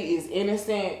baby is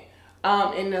innocent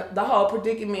in the whole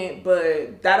predicament,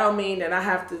 but that don't mean that I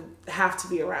have to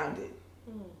be around it.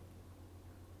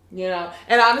 You know,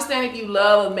 and I understand if you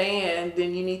love a man,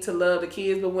 then you need to love the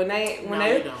kids. But when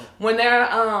they're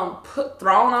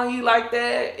thrown on you like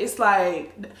that, it's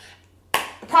like,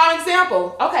 prime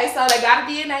example. Okay, so they got a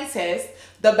DNA test.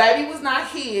 The baby was not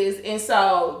his, and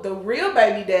so the real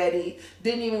baby daddy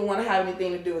didn't even want to have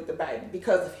anything to do with the baby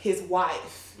because of his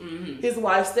wife. Mm-hmm. His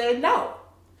wife said no.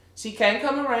 She can't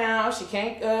come around. She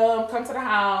can't come to the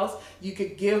house. You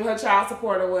could give her child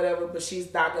support or whatever, but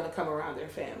she's not going to come around their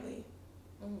family.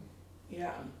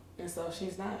 Yeah, and so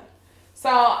she's not. So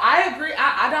I agree.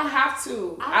 I don't have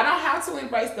to. I don't have to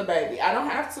embrace the baby. I don't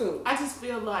have to. I just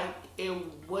feel like, at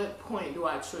what point do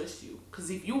I trust you? Because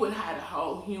if you would hide a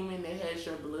whole human that has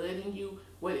your blood in you,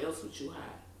 what else would you hide?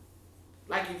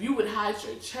 Like if you would hide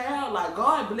your child, like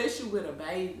God bless you with a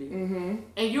baby,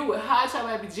 and you would hide your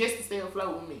baby just to stay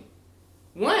afloat with me.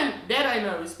 One, that ain't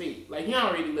no respect. Like, you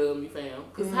don't really love me, fam.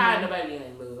 Because hiding the baby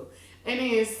ain't love. And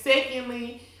then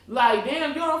secondly, like,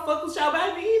 damn, you don't fuck with your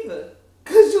baby either.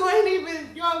 Because you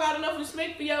don't got enough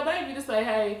respect for your baby to say,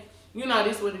 hey, you know,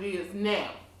 this what it is.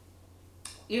 Now,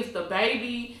 if the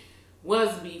baby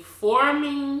was before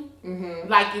me,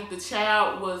 like if the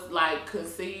child was like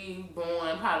conceived,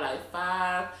 born probably like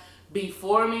 5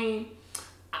 before me,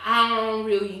 I don't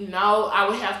really know. I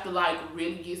would have to like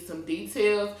really get some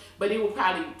details, but it would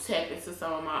probably tap into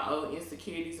some of my old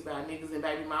insecurities about niggas and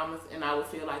baby mamas, and I would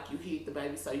feel like you hid the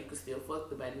baby so you could still fuck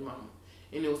the baby mama,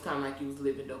 and it was kind of like you was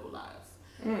living double lives.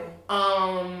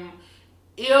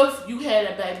 If you had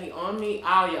a baby on me,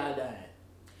 all y'all died.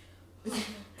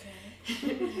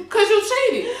 Cause you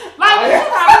cheated. Like, you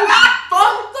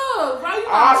fucked up, bro. You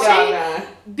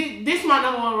cheat. This is my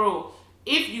number 1 rule.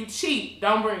 If you cheat,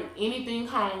 don't bring anything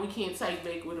home we can't take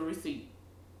back with a receipt.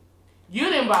 You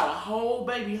done brought a whole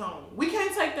baby home. We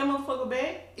can't take that motherfucker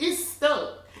back. It's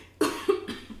stuck.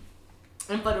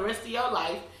 And for the rest of your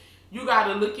life, you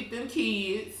gotta look at them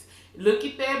kids, look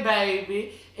at that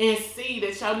baby, and see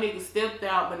that your nigga stepped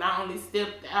out, but not only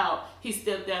stepped out, he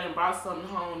stepped out and brought something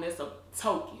home that's a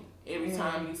token every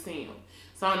time you see him.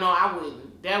 So no, I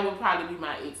wouldn't. That would probably be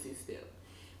my exit step.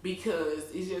 Because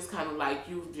it's just kind of like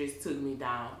you just took me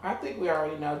down. I think we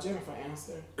already know Jennifer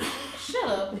answer. Shut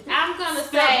up. I'm going to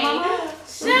say,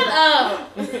 shut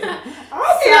up.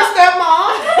 I'll be a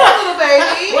stepmom. Little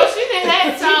baby. Well, she didn't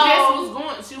have, she just was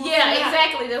going. She was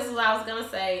exactly. This is what I was going to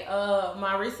say.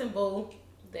 My recent boo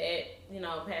that,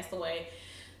 passed away.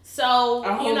 So,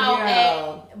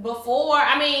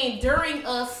 during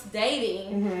us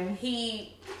dating,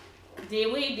 he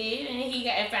did what he did, and he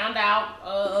found out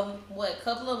a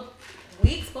couple of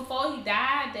weeks before he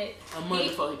died a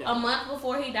month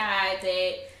before he died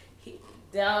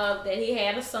that he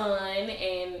had a son,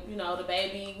 and the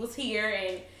baby was here,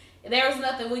 and there was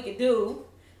nothing we could do.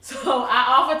 So I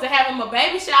offered to have him a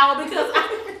baby shower because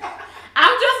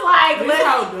I'm just like,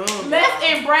 let's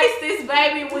embrace this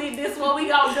baby. This what we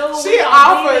gonna do. She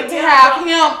offered to have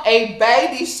him a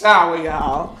baby shower,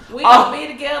 y'all. We gonna be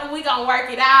together. We gonna work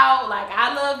it out. Like,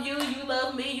 I love you. You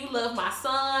love me. You love my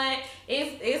son.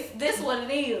 It's this what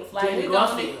it is. Like, Daddy we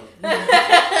gonna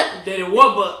Daddy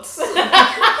Warbucks.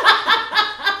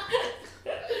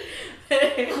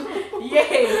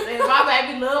 Yes, and my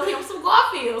baby love him some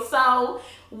Garfield. So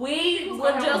we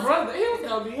would just. Brother. He was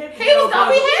gonna be happy. He was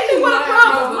gonna be happy with a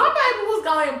brother. My baby was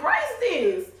gonna embrace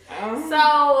this. So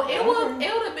it would have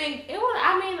been.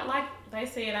 Like they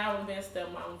said, I would have been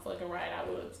stepmom. Fucking right, I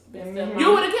would have been stepmom.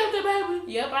 You would have kept the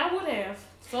baby. Yep, I would have.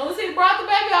 As soon as he brought the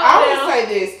baby over I would say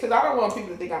this because I don't want people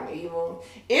to think I'm evil.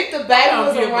 If the baby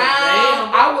was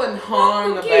around, I wouldn't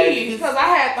harm the baby because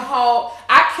I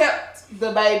kept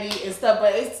the baby and stuff,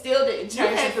 but it still didn't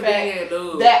change the fact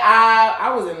that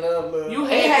I was in love.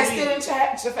 It still didn't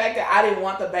change the fact that I didn't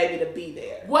want the baby to be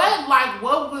there. What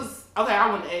was okay? I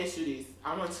want to ask you this.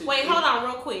 Wait, hold on,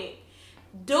 real quick.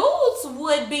 Dudes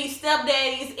would be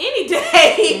stepdaddies any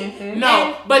day.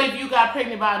 No, but if you got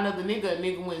pregnant by another nigga, a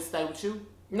nigga wouldn't stay with you.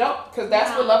 Nope, because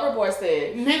that's what Loverboy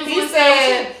said. He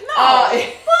said,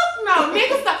 fuck no,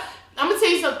 niggas stop. I'm gonna tell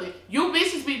you something. You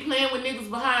bitches be playing with niggas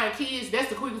behind kids. That's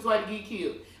the quickest way to get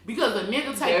killed. Because a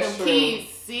nigga take them kids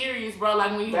serious, bro.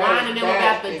 Like when you lying to them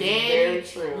about the daddy,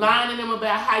 lying to them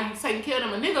about how you taking care of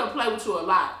them, a nigga will play with you a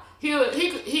lot. He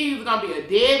either gonna be a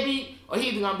deadbeat or he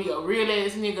either gonna be a real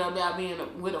ass nigga about being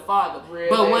with a father.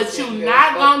 But what you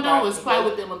not gonna do is play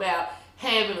with them about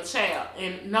having a child.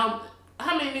 And no,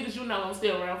 how many niggas you know gonna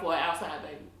stay around for an outside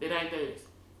baby that ain't theirs?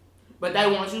 But they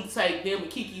want you to take them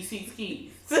and Kiki 6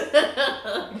 kids.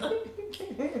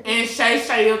 And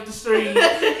Shay up the street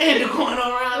and the corner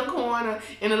around the corner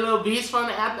and a little bitch from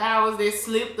the after hours that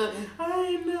slipped I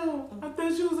ain't know. I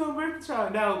thought she was on birth control.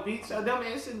 No, bitch. That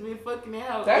man should have been fucking that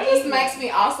house. That just makes me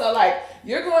also like,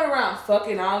 you're going around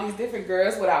fucking all these different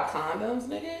girls without condoms,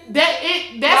 nigga.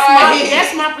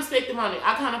 That's my perspective on it.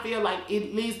 I kind of feel like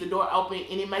it leaves the door open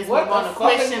and it makes me want to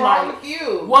question like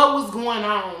what was going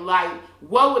on, like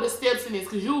what were the steps in this?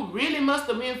 Because you really must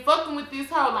have been fucking with this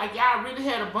hoe. Like, y'all really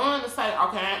had a bond to say,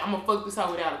 okay, I'm going to fuck this hoe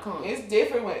without a condom. It's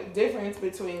difference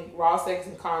between raw sex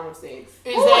and condom sex.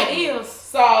 Exactly. Ooh, it is.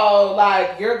 So,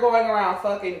 like, you're going around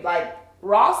fucking, like,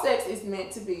 raw sex is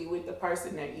meant to be with the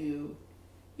person that you're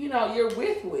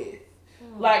with.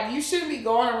 Like, you shouldn't be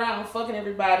going around fucking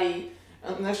everybody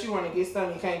unless you want to get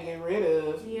something you can't get rid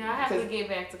of. Yeah, I have to get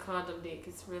back to condom dick.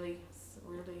 It's really...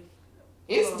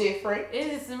 It's different. It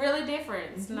is really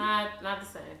different. It's not the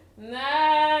same.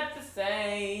 Not the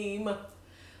same. Woo!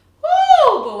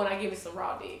 But when I give it some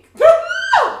raw dick. Tommy,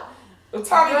 did you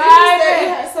say you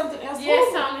had something else?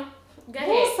 Yes, Tony. Go ahead.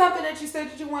 that you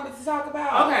said that you wanted to talk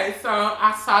about? Okay, so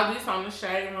I saw this on the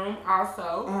Shade Room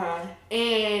also. Uh-huh.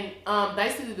 And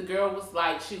basically the girl was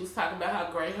like, she was talking about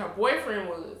how great her boyfriend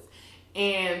was.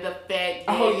 And the fact that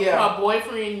her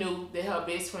boyfriend knew that her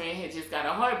best friend had just got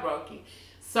her heart broken.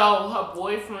 So her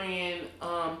boyfriend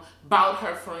bought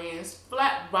her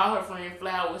friend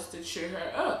flowers to cheer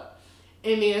her up.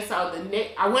 And then so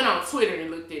I went on Twitter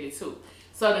and looked at it too.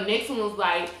 So the next one was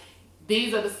like,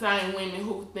 these are the same women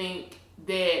who think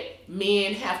that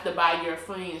men have to buy your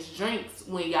friends drinks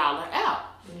when y'all are out.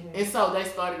 Mm-hmm. And so they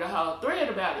started a whole thread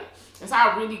about it. And so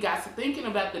I really got to thinking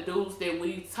about the dudes that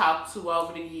we talked to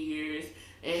over the years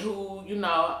and who, you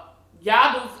know,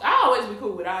 y'all dudes, I always be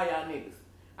cool with all y'all niggas.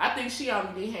 I think she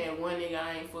only did have one nigga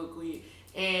I ain't fuck with.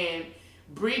 And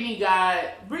Brittany, do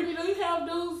you have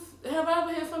dudes? Have I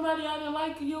ever had somebody I didn't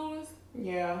like yours?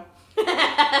 Yeah. For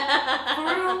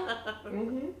real?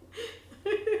 Mm-hmm.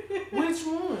 Which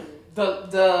one?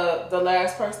 The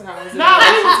last person I was. No,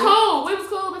 we was cool. We was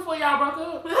cool before y'all broke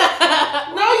up. No,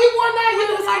 you were not. You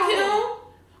was like him.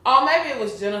 Oh, maybe it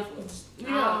was Jennifer.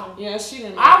 Yeah, she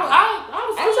didn't. I was.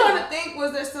 I'm trying to think.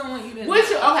 Was there someone you didn't?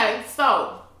 Okay,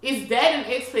 so is that an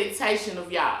expectation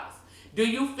of y'all's? Do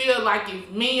you feel like if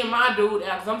me and my dude,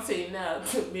 because I'm saying now,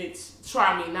 bitch,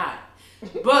 try me not.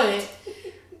 But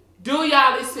do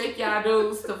y'all expect y'all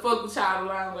dudes to fuck with y'all the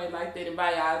long way like that and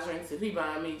buy y'all drinks if he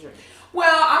buying me drinks?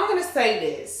 Well, I'm gonna say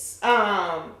this,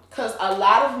 cause a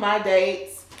lot of my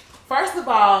dates, first of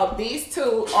all, these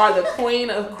two are the queen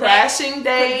of crashing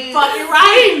dates. Fucking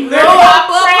right. Pop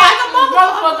up like a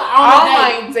motherfucker. Oh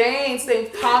my days,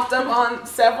 they've popped up on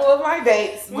several of my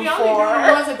dates before. We only do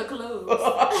the ones at the clubs.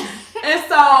 And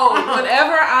so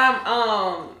whenever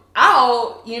I'm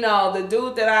out, you know, the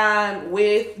dude that I'm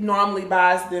with normally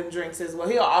buys them drinks as well.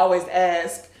 He'll always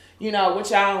ask, you know, what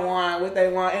y'all want, what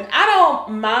they want. And I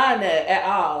don't mind that at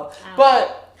all.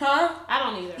 But, I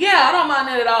don't either. Yeah, I don't mind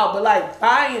that at all. But, like,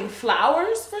 buying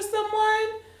flowers for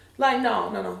someone, like, no.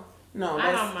 I don't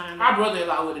mind that. My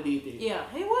brother-in-law would have did that. Yeah,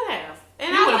 he would have.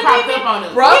 And he would have popped up on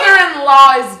us.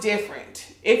 Brother-in-law is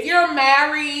different. If you're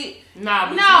married... we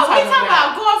talking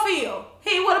about Garfield.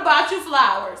 He would have bought you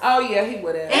flowers. Oh, yeah, he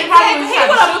would have. He would have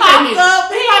popped up.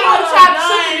 He would have tried to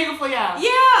shoot the nigga for y'all. Yeah,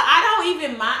 I don't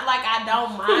even mind. Like, I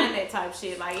don't mind that type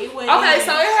shit. Like, it wouldn't. Okay,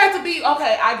 so it had to be.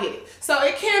 Okay, I get it. So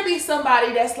it can't be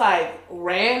somebody that's like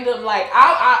random. Like,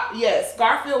 yes,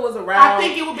 Garfield was around. I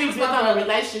think it would be built on a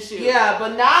relationship. Yeah,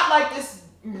 but not like this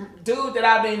dude that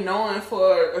I've been knowing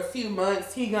for a few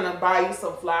months. He gonna buy you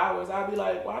some flowers. I'll be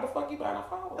like, why the fuck you buying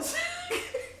flowers?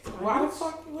 Why the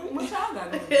fuck? What y'all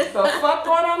got? The fuck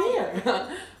going on here?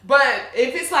 But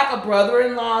if it's like a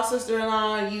brother-in-law,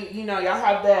 sister-in-law, you know y'all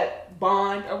have that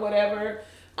bond or whatever,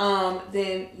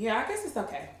 then yeah, I guess it's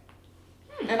okay.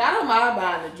 And I don't mind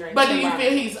buying the drink. But do you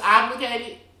feel he's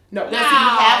obligated? No, does he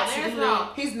have to do it?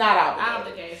 He's not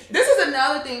obligated. This is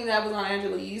another thing that was on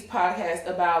Angela Yee's podcast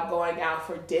about going out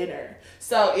for dinner.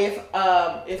 So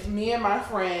if me and my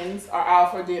friends are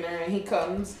out for dinner and he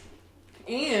comes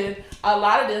in, a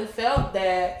lot of them felt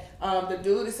that the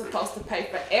dude is supposed to pay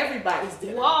for everybody's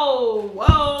dinner. Whoa.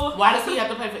 Why does he have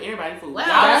to pay for everybody's food? Well,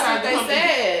 that's what they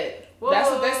said. Whoa. That's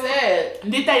what they said.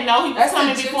 Did they know he was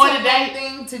coming before the date?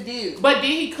 Thing to do. But did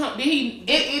he come? It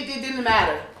didn't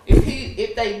matter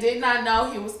if they did not know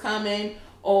he was coming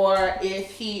or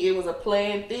if it was a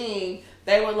planned thing.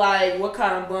 They were like, "What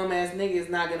kind of bum ass nigga is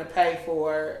not gonna pay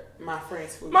for my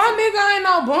friend's food?" My nigga ain't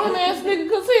no bum ass nigga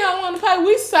because he don't want to pay.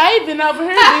 We saving over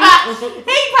here.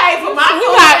 He paid for my food. He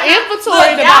got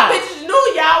inventory. Y'all bitches knew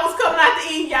y'all was coming out to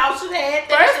eat. Y'all should have had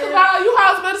that. First of all, you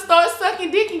hoes better start sucking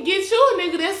dick and get you a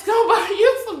nigga that's gonna buy you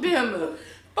some dinner.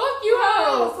 Fuck you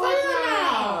hoes.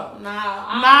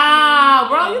 Nah,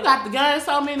 bro, you got the game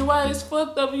so many ways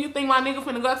fucked up. You think my nigga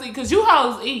finna go to eat because you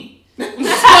hoes eat. Yeah,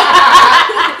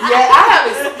 I have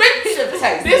expensive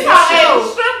taste. This hoe ate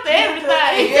shrimp to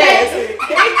everything. Yes.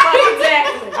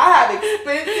 Exactly. I have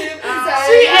expensive taste.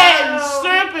 She ate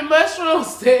shrimp and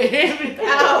mushrooms to everything.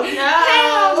 Oh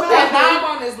no. And now I'm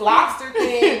on this lobster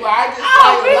thing where I just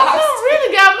lobster. You really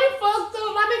got me fucked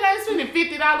up. My nigga ain't spending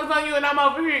 $50 on you and I'm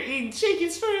over here eating chicken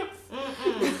strips.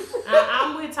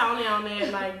 I'm with Tony on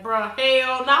that. Like, bro,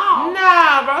 hell no.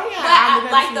 Nah, bro.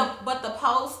 But the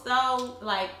post though,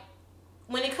 like,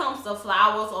 when it comes to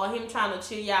flowers or him trying to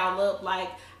cheer y'all up, like,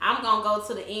 I'm gonna go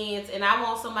to the ends, and I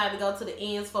want somebody to go to the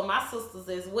ends for my sisters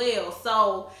as well.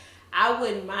 So I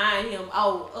wouldn't mind him.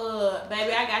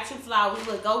 Baby, I got you flowers.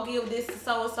 Look, go give this to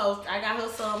so and so. I got her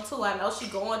some too. I know she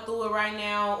going through it right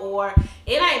now. Or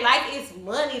it ain't like it's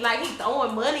money, like he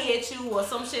throwing money at you or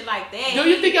some shit like that. Do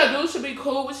you think your dude should be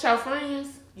cool with your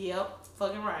friends? Yep,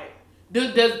 fucking right.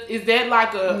 Is that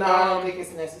like a? No, I don't think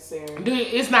it's necessary.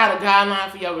 It's not a guideline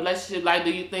for your relationship. Like,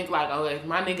 do you think like, oh, if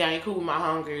my nigga ain't cool with my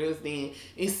homegirls, then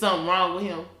is something wrong with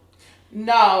him?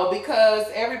 No, because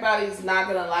everybody's not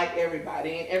gonna like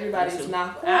everybody, and everybody's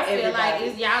not for everybody. I feel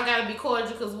like y'all gotta be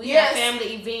cordial because we have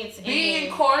family events. Being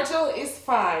cordial is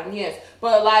fine, yes,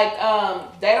 but like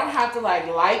they don't have to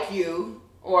like you,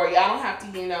 or y'all don't have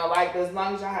to, like, as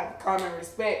long as y'all have common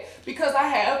respect. Because I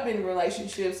have been in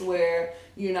relationships where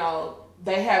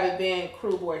they haven't been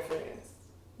crew boyfriends.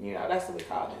 That's what we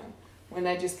call them, when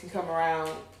they just can come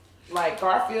around. Like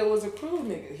Garfield was a crew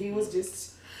nigga. He was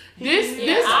just. This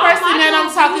person that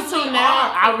I'm talking to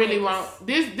now, I really want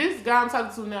this guy I'm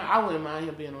talking to now. I wouldn't mind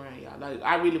him being around y'all. Like,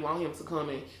 I really want him to come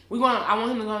in. I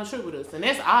want him to go on a trip with us, and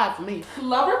that's odd for me.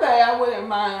 Lover Bay, I wouldn't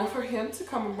mind for him to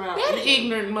come around. That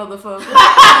ignorant motherfucker.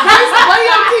 Why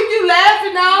y'all keep you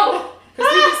laughing now?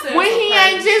 When he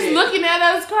ain't just looking at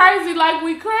us crazy like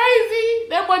we crazy,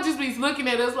 that boy just be looking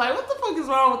at us like, what the fuck is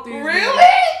wrong with these?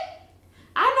 Really?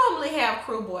 I normally have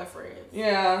crew boyfriends.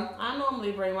 Yeah. I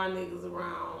normally bring my niggas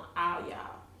around all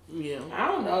y'all. Yeah. I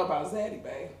don't know about Zaddy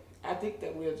Bay. I think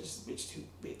that we're just a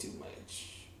bit too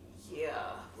much. Yeah.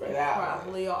 Right We out.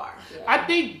 probably are. Yeah. I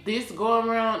think this go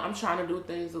around, I'm trying to do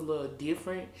things a little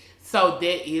different. So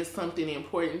that is something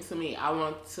important to me. I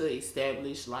want to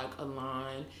establish like a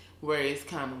line where it's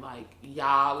kind of like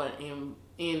y'all are in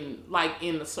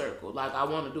the circle. Like, I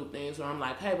want to do things where I'm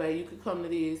like, hey babe, you can come to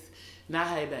this. Not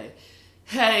hey babe.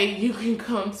 Hey, you can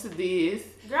come to this.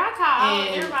 Girl, I call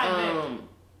everybody back.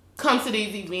 Come to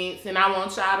these events, and I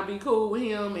want y'all to be cool with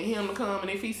him and him to come. And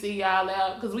if he see y'all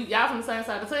out, because y'all from the same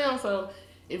side of town, so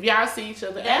if y'all see each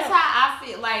other, that's out, how I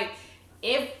feel. Like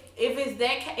if it's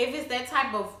that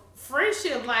type of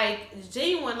friendship, like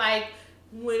genuine, like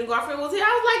when Garfield was here,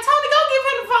 I was like, Tony, go give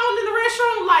him the phone in the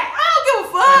restroom. Like, I don't give a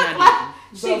fuck. Like,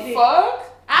 The fuck?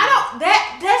 I don't.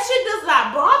 That shit does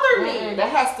not bother me.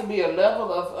 That has to be a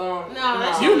level of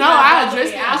I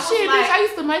addressed it. I Shit, like, bitch, I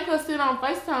used to make her sit on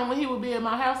FaceTime when he would be at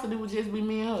my house, and it would just be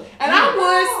me and her. And I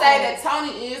would say that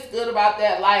Tony is good about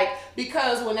that, like,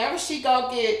 because whenever she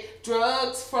go get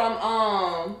drugs from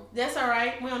that's all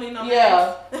right. We don't need no.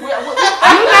 Yeah. You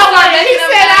know what? He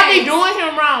said I be doing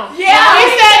him wrong. Yeah.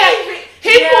 He said that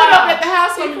he pulled up at the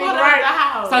house for me, right?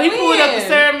 House. So he pulled up to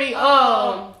serve me.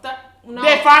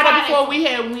 That Friday before we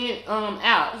had went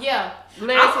out. Yeah. I'm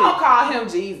gonna call him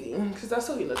Jeezy because that's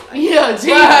who he looks like. Yeah, Jeezy.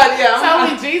 Yeah, so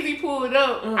when Jeezy pulled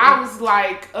up, I was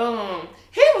like,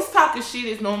 he was talking shit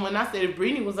as normal, and I said if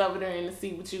Brittany was over there in the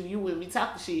seat with you, you wouldn't be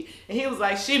talking shit. And he was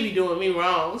like, she be doing me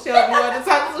wrong. She don't be wanting to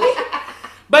talk to me.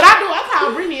 But I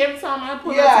call Brittany every time I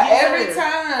pull up to get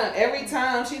her. Every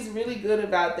time she's really good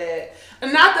about that.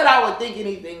 And not that I would think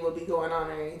anything would be going on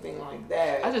or anything like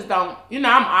that. I just don't,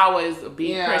 I'm always a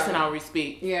big person on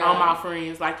respect on my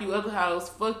friends. Like, you other hoes,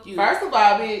 fuck you. First of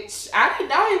all, bitch, I didn't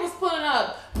know he was pulling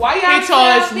up. Why y'all He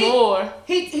charged more.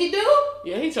 He do?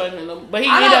 Yeah, he charged me a little, but he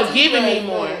ended up giving me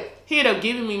more. He ended up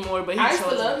giving me more, but he I used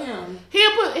charged to love me. him. He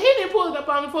didn't pull it up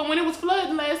on me for when it was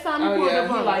flooding last time. He pulled up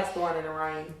on me. He likes going in the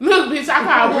rain. Look, bitch, I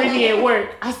called Brittany at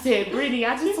work. I said, Brittany,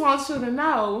 I just want you to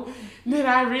know that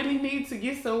I really need to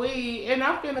get some weed, and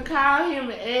I'm finna call him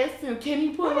and ask him, can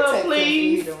he pull up,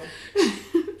 please?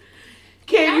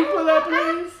 Can you pull up,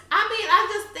 please?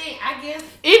 I guess.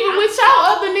 Even with your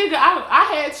other nigga, I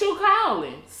had you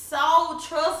calling. So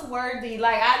trustworthy.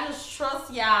 Like, I just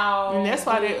trust y'all. And that's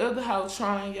why that other house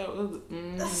trying your other.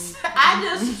 I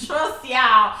just trust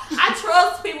y'all. I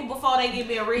trust people before they give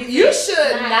me a reason. You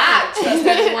should not trust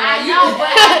everyone. I know,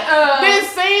 but been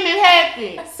seen it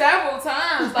happen several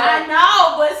times. I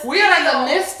know, but still. We're in the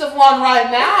midst of one right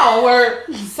now where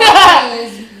something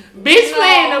is. Bitch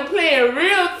playing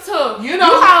real tough. You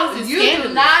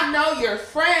do not know your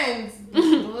friends,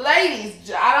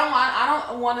 ladies. I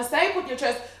don't want to say put your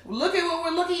trust. Look at what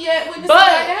we're looking at witnessing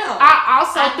right now. I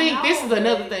also think this is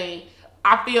another thing.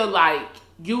 I feel like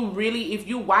you really, if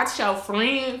you watch your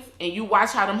friends and you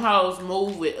watch how them hoes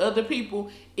move with other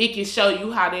people, it can show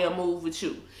you how they'll move with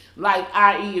you. Like,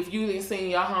 i.e., if you didn't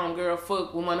seen your homegirl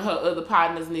fuck with one of her other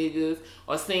partners' niggas,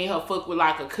 or seen her fuck with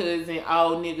like a cousin,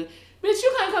 old nigga. Bitch,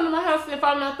 you can't come to my house if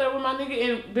I'm not there with my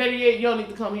nigga, and better yet, you don't need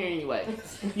to come here anyway.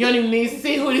 You don't even need to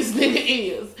see who this nigga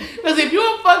is. Because if you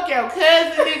don't fuck your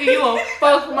cousin, nigga, you won't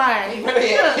fuck mine. Let's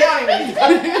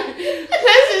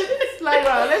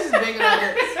just think about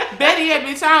it. Better yet,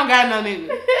 bitch, I don't got no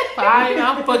nigga.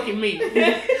 I'm fucking me.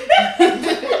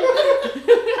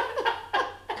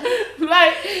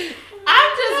 Like,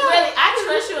 I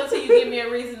trust you until you give me a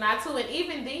reason not to, and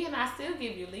even then, I still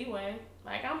give you leeway.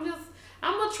 Like, I'm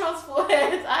a trustful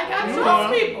ass. I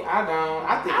trust people. I don't.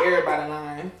 I think everybody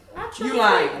lying. I You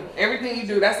lying. Everything you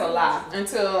do, that's a lie.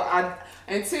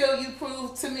 Until you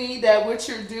prove to me that what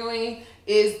you're doing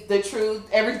is the truth,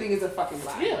 everything is a fucking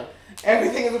lie. Yeah.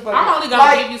 Everything is a fucking lie. I'm only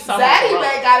gonna give you so much.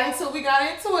 Zaddy we got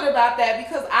into it about that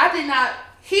because I did not,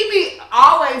 he be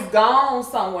always gone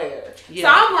somewhere. Yeah. So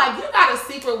I'm like, you got a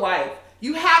secret wife.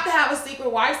 You have to have a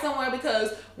secret wife somewhere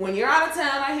because when you're out of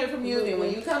town, I hear from you. Then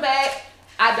when you come back,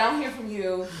 I don't hear from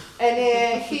you. And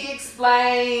then he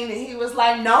explained, and he was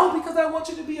like, no, because I want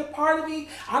you to be a part of me.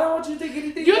 I don't want you to think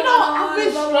anything. You know, I've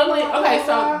been struggling. Okay,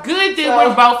 so good that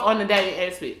we're both on the dating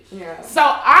aspect. Yeah. So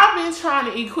I've been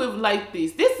trying to equivalent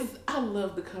this. I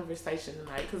love the conversation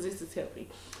tonight because this is helping.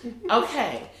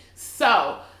 Okay,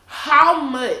 so how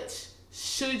much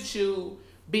should you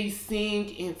be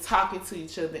seeing and talking to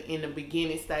each other in the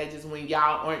beginning stages when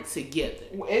y'all aren't together?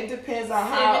 It depends on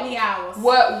how 70 hours.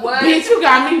 What? Bitch, you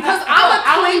got me. Because I'm a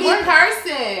clingy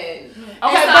person.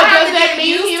 Okay, so but does that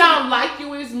mean he don't like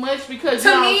you as much because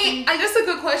to me? That's a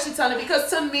good question, Tony. Because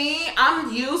to me,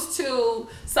 I'm used to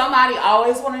somebody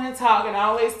always wanting to talk and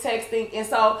always texting, and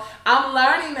so I'm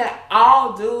learning that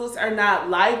all dudes are not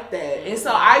like that. And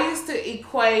so I used to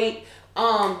equate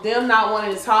them not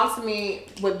wanting to talk to me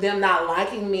with them not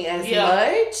liking me as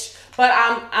much, but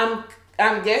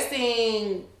I'm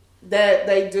guessing that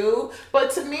they do.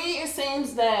 But to me, it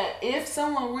seems that if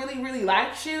someone really, really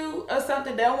likes you or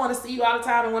something, they'll want to see you all the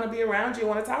time and want to be around you and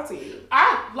want to talk to you.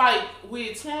 I like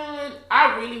with Twin.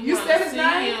 I really want to see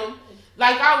him.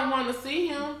 Like I would want to see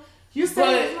him. You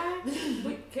said his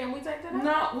name? Can we take that out?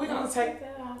 No, we're gonna take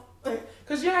that out.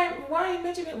 Cause why ain't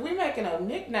mentioning it? We making up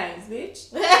nicknames,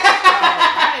 bitch.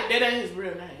 That ain't his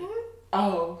real name.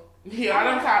 Oh, yeah, I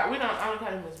don't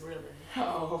call him his real name.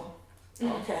 Oh,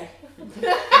 okay.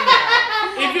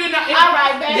 If you know, all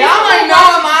right, baby. Y'all ain't know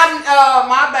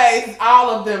my base. All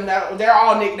of them, they're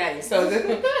all nicknames. So no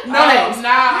names.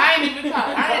 I ain't even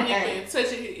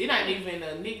touch it. It ain't even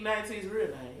a nickname to his real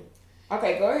name.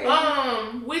 Okay, go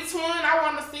ahead. With Twin, I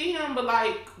want to see him, but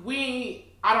like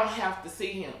I don't have to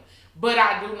see him. But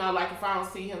I do know, like, if I don't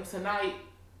see him tonight,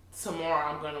 tomorrow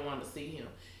I'm going to want to see him.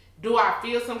 Do I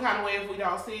feel some kind of way if we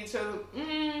don't see each other?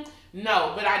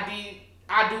 No, but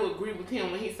I do agree with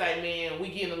him when he say, man, we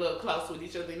getting a little close with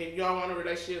each other, and if y'all want a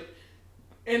relationship,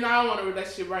 and I don't want a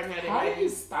relationship right now, then how do you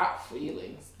stop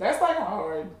feelings? That's like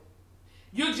hard.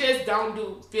 You just don't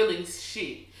do feelings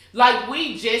shit. Like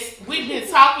we've been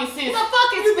talking since. What the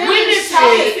fuck is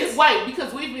feelings?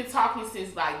 Because we've been talking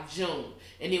since like June,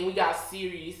 and then we got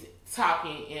serious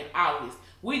talking in August.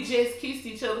 We just kissed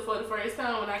each other for the first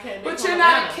time when I came back. But you're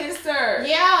not a kisser.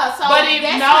 Yeah, so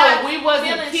we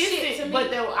wasn't kissing. But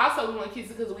then also we weren't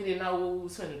kissing because we didn't know what we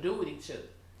was trying to do with each other.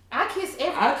 I kiss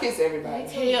everybody.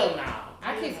 Hell no.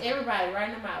 I kiss everybody right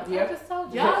in the mouth. Yep. I just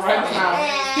told you. Right in the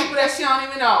mouth. People that she don't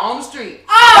even know on the street.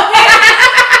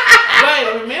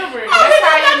 But remember, that's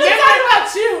how you remember about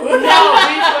you. No,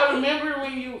 bitch, remember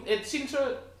when you at Chicken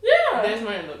Truck? Yeah. That's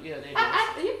random. Yeah,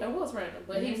 it was random,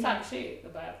 but he was talking shit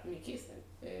about me kissing.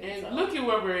 And so. Look at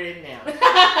where we're in now.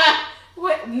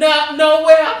 What?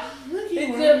 Nowhere.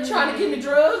 Except trying to give me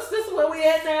drugs. This is where we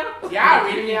at now. Y'all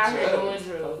really out here doing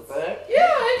drugs. Yeah.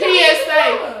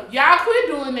 PSA, y'all quit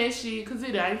doing that shit because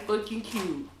it ain't fucking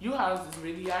cute. You hoes is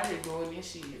really out here doing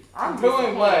this shit. I'm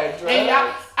doing what? Drugs? And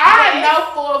y'all, I know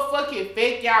for a fucking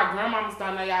fact y'all grandmamas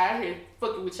don't know y'all out here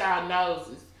fucking with y'all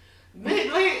noses.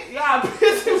 Y'all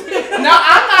pissing me. No,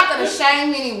 I'm not gonna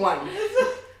shame anyone.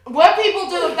 What people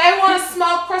do, if they want to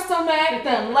smoke crystal meth,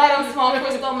 then let them smoke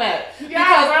crystal meth. Because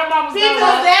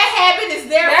that habit is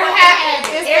their habit.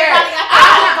 Everybody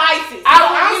got vices.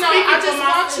 I just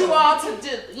want you all to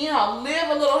live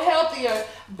a little healthier.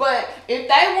 But if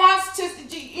they want to,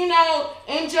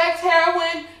 inject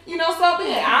heroin, so be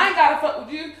it. I ain't gotta fuck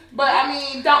with you. But I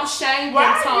mean, don't shame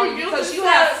them, Tony, because you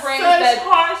have friends you have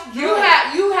friends.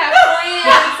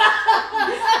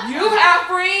 You have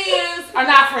friends, or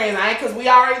not friends? Because we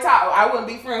already talked. I wouldn't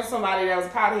be friends with somebody that was a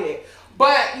pothead.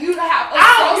 But you have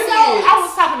associates. I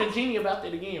was talking to Jeannie about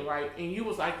that again, right? And you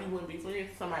was like, you wouldn't be friends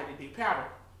with somebody that did powder,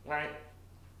 right?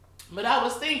 But I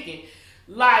was thinking,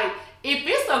 like, if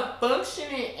it's a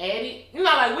functioning addict,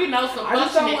 we know some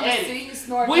functioning addicts.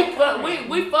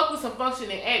 We fuck with some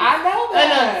functioning addicts. I know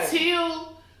that. And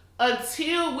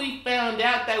until we found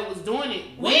out they was doing it,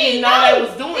 we didn't know they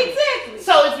was doing it.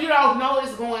 So if you don't know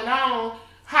what's going on,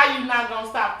 how you not gonna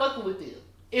stop fucking with them?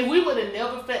 If we would have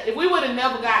never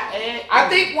got ad, I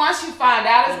think once you find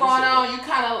out it's going on, you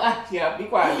kind of like, be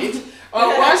quiet, bitch.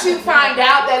 Or once you find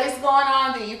out that it's going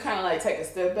on, then you kind of like take a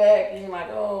step back and you're like,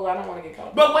 oh, I don't want to get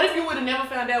caught. But what if you would have never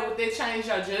found out? Would that change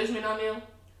your judgment on them?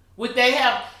 Would they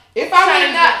have? If I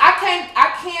mean,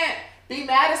 I can't be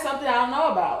mad at something I don't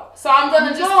know about. So I'm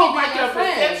gonna just keep like your your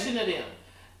perception of them.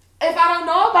 If I don't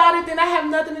know about it, then I have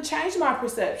nothing to change my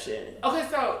perception. Okay,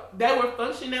 so they were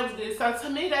functioning, that was good. So to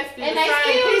me, they still And the they same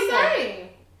still people. the same.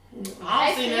 I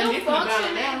don't They see still nothing different about it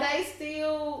functioning. now. They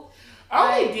still.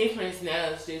 Only difference now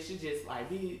is that you just like,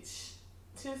 bitch,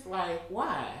 just like,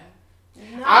 why? No.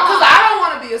 Because I don't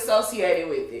want to be associated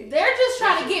with it. They're just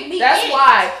trying to get me That's in.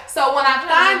 why. So when I Trying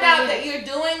to find get out in. that you're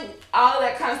doing all of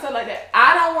that kind of stuff like that,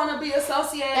 I don't want to be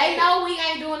associated. They know we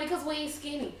ain't doing it because we ain't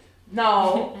skinny.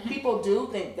 No, people do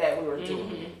think that we were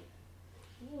doing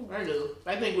it. I do.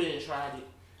 I think we didn't try it.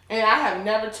 And I have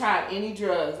never tried any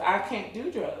drugs. I can't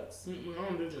do drugs. I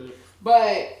don't do drugs. But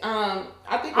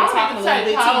I think we're I don't talking a even little take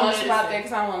bit too cold much about medicine. that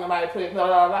because I don't want nobody to put it blah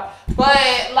blah blah.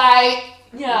 But like,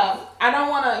 yeah, I don't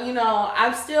want to. You know,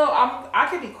 I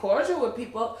can be cordial with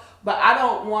people, but I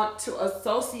don't want to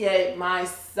associate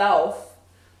myself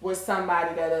with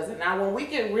somebody that doesn't. Now, when we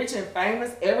get rich and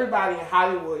famous, everybody in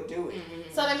Hollywood do it.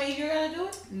 So that means you're gonna do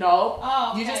it? No,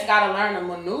 Oh, you okay. just gotta learn to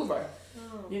maneuver.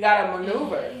 You gotta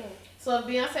maneuver. So if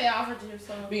Beyonce offered you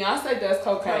some. Beyonce does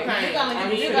cocaine. You're gonna I'm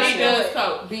do sure it. she He does. does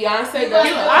coke. Beyonce You does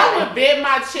gonna- I cocaine. would bet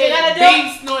my gotta check do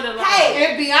be snorting like Hey. If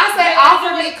Beyonce You offered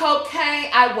gotta do me it. cocaine,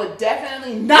 I would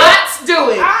definitely not do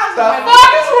it. I The was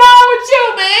fuck is wrong with you,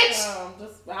 bitch?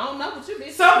 I don't know, but you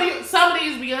be. some of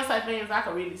these Beyonce fans, I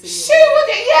could really see. She would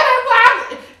get, yeah, that's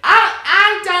why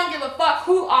I don't give a fuck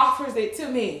who offers it to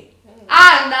me.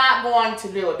 I'm not going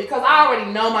to do it because I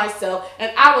already know myself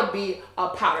and I would be a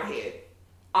powderhead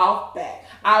off that.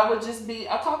 I would just be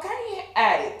a cocaine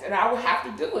addict and I would have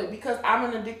to do it because I'm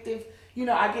an addictive,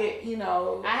 I get,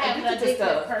 I have an addicted to addictive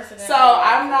stuff. personality. So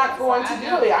I'm not going to So I do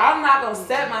know. it. I'm not going to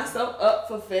set myself up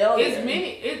for failure.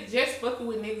 It's just fucking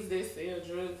with niggas that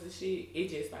sell drugs and shit. It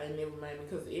just like never mind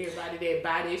because everybody that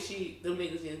buy that shit, them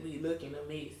niggas just be looking a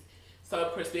mess. So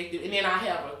perspective, and then I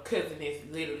have a cousin that's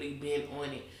literally been on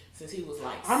it since he was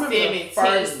like I remember 17. the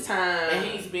first time. And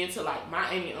he's been to like my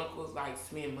aunt and uncles like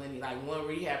spend money. Like one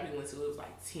rehab he went to, it was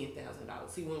like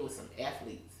 $10,000. He went with some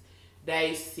athletes.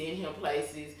 They sent him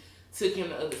places, took him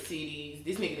to other cities.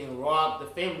 This nigga done robbed the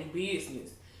family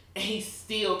business, and he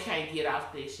still can't get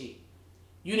off that shit.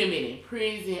 You done been in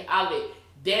prison, all that.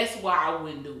 That's why I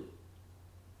wouldn't do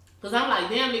it. Cause I'm like,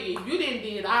 damn nigga, if you didn't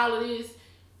did all of this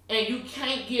and you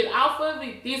can't get off of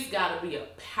it, this gotta be a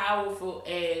powerful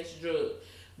ass drug.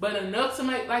 But enough to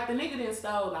make, like the nigga done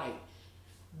stole like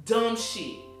dumb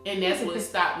shit. And that's what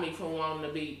stopped me from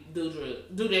wanting to do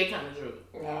that kind of drug.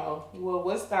 No. Well,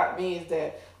 what stopped me is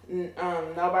that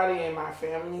nobody in my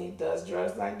family does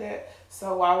drugs like that.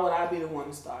 So why would I be the one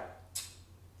to start?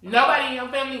 Nobody in your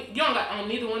family, you don't got on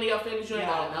neither one of your families, you ain't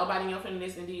No. got nobody in your family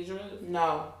that's in these drugs?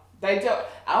 No. They do.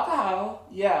 Alcohol,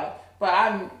 yeah.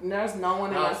 But there's no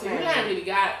one in my See, we family. ain't really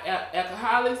got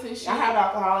alcoholics and shit. I have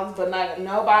alcoholics, but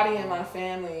nobody in my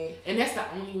family And that's the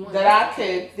only one. that I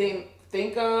could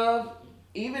think of.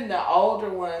 Even the older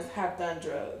ones have done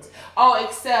drugs. Oh,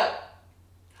 except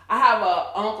I have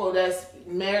a uncle that's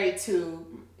married to,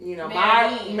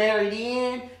 married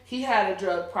in. He had a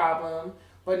drug problem,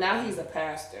 but now he's a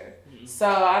pastor. Mm-hmm. So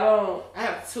I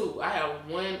have two. I have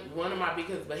one of my big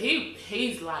cousins, but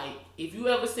he's like, if you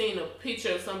ever seen a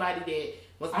picture of somebody that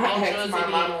was on drugs and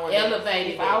then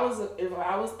elevated. If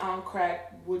I was on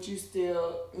crack, would you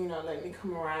still, let me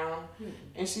come around? Mm-hmm.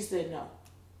 And she said no.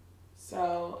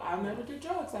 So I never did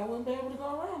drugs. I wouldn't be able to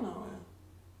go around nowhere.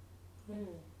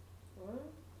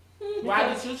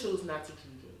 Why did you choose not to do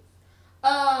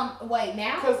drugs? Wait,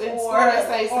 now? Because in school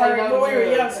they say no when we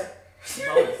were drugs. younger.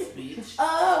 Both,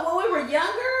 bitch. When we were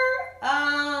younger,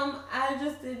 I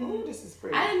just didn't. Ooh, this is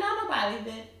pretty. I didn't know nobody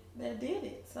that did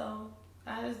it, so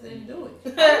I just didn't do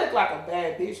it. I look like a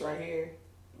bad bitch right here.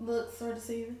 Look sort of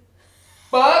deceiving.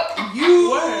 Fuck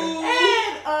you.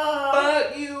 And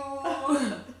fuck you.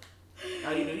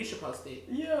 Oh, you should post it.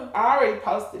 Yeah. I already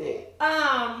posted it.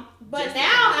 But Just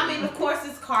now, I mean, of course,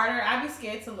 it's Carter. I'd be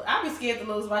scared to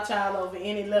lose my child over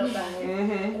any little thing.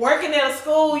 Mm-hmm. Working at a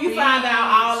school, you find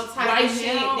out all the type Right of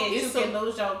shit now, that you it's can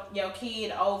lose your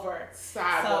kid over.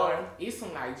 Sidebar. It's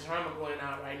some like drama going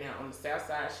on right now on the South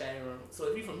Side Shade Room. So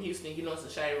if you're from Houston, you know it's a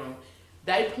Shade Room.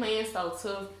 They playing so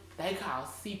tough. They call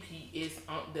CPS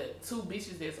on the two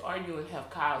bitches that's arguing have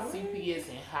called CPS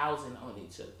and housing on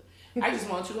each other. I just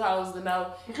want you hoes to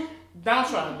know, don't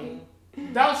try me.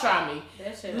 Don't try me.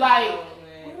 That shit like,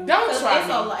 don't try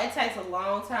me. It takes a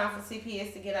long time for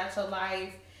CPS to get out your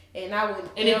life, and I wouldn't.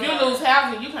 And if you lose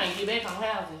housing, you can't get back on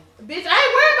housing. Bitch, I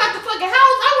ain't worried about the fucking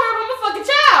house. I worry about my fucking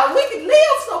child. We can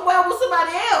live somewhere with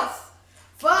somebody else.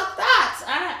 Fuck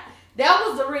that.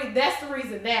 That's the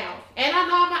reason now. And I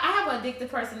know I have an addicted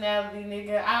personality,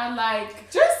 nigga. I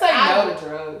like. Just say no to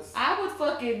drugs. I would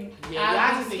fucking. Yeah, I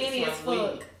y'all would just be skinny as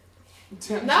fuck. weed.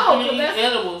 No, You cause eat that's,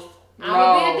 edibles. I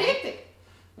would be addicted.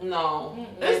 No.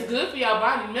 That's good for your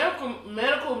body.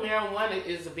 Medical marijuana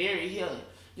is very healing.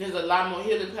 There's a lot more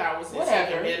healing powers than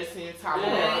Whatever. medicine, Tylenol,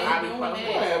 Yeah,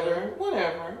 ibuprofen.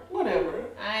 Whatever.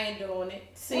 I ain't doing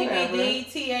it. CBD,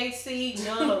 THC,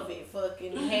 none of it.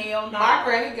 Fucking hell no. My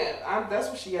granny got. That's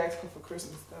what she asked for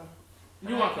Christmas though.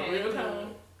 You want the real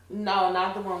kind? No,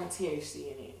 not the one with THC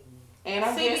in it. And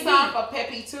I'm getting CBD. some for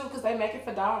Peppy too, because they make it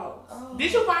for dogs. Oh.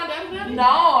 Did you find out about it?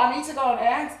 No, I need to go and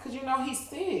ask, because you know he's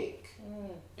sick. Mm.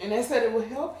 And they said it would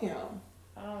help him.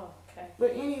 Oh, okay.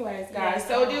 But anyways, guys, Yeah.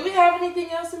 so do we have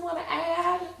anything else we want to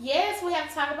add? Yes, we have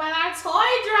to talk about our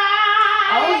toy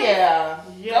drive. Oh, yeah.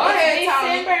 Yeah. Go ahead,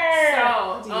 December.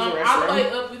 So, all the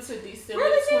way up until December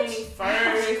Really,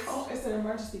 21st. Oh, it's an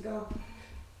emergency, go.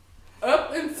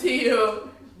 Up until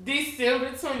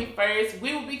December 21st,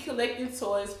 we will be collecting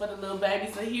toys for the little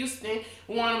babies of Houston.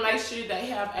 We want to make sure they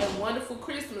have a wonderful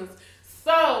Christmas.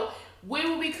 So, we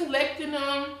will be collecting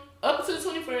them up to the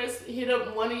 21st. Hit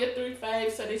up one of your 3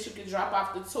 faves so that you can drop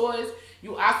off the toys.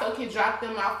 You also can drop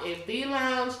them off at V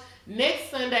Lounge next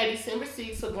Sunday, December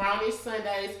 6th, so Grownish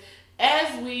Sundays.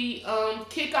 As we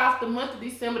kick off the month of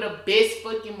December, the best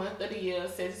fucking month of the year,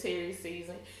 Sagittarius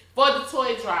season, for the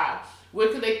toy drive.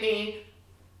 We're collecting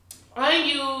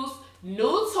unused,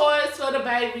 new toys for the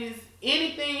babies,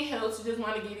 anything else. You just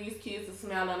want to give these kids a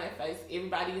smile on their face.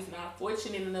 Everybody is not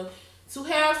fortunate enough to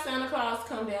have Santa Claus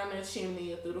come down their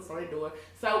chimney or through the front door.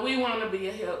 So we want to be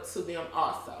a help to them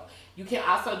also. You can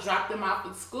also drop them off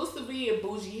exclusively at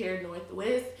Bougie Hair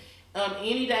Northwest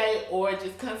any day, or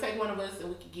just contact one of us and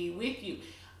we can get with you.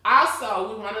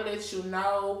 Also, we want to let you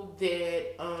know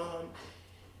that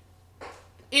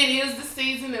it is the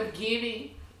season of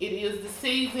giving. It is the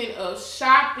season of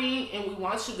shopping, and we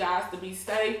want you guys to be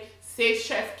safe. Sex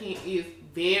trafficking is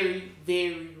very,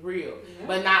 very real. Yeah.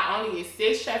 But not only is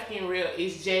sex trafficking real,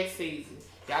 it's jack season.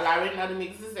 Y'all already know the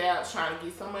niggas is out trying to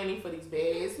get some money for these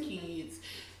bad-ass kids.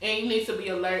 And you need to be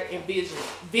alert and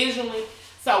vigilant.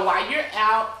 So while you're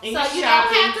out and so you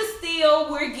shopping, don't have to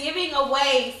steal. We're giving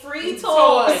away free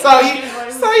toys. So you don't have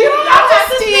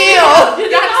to steal. You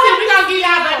got to steal. We're going to give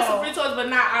y'all back some free toys, but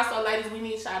not also, ladies, we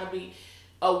need y'all to be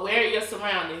aware of your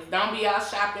surroundings. Don't be out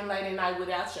shopping late at night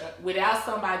without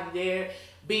somebody there.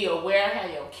 Be aware,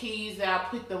 have your keys out,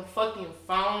 put them fucking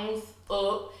phones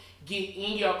up, get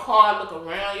in your car, look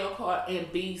around your car,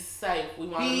 and be safe. We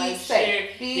want to make sure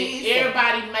that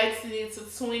everybody makes it into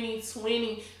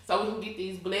 2020 so we can get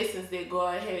these blessings that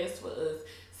God has for us.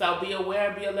 So be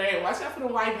aware, be alert. Watch out for the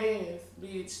white vans,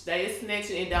 bitch. They is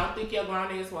snatching, and don't think your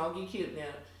grown ass won't get killed now.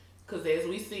 Because as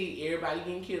we see, everybody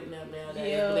getting killed now.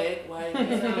 Yeah. Black, white,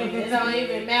 it don't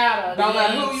even matter. Don't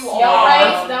matter who you Your are.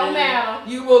 race don't matter.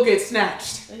 You will get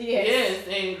snatched. Yes,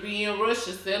 and be in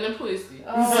Russia selling pussy.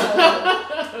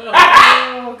 Oh,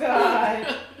 oh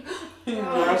God.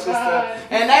 Russia stuff.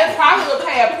 And they probably would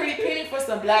pay a pretty penny for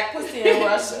some black pussy in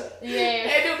Russia. Yeah.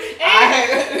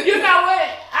 And you know what?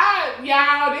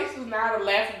 Y'all, this is not a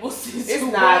laughable situation.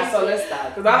 It's not, so let's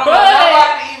stop. Because I don't But know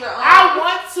nobody even. I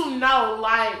want to know,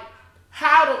 like,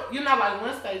 how to, like,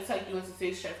 once they take you into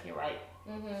sex trafficking, right?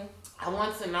 Mm-hmm. I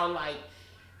want to know, like,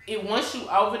 once you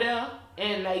over there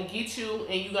and they get you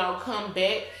and you gonna come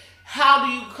back, how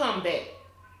do you come back?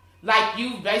 Like,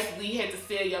 you basically had to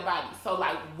sell your body. So,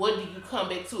 like, what do you come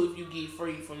back to if you get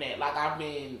free from that? Like, I've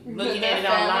been looking at it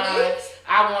online.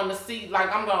 I want to see, like,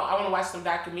 I want to watch some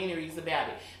documentaries about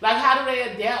it. Like, how do they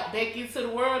adapt back into the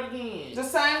world again? The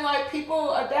same way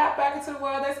people adapt back into the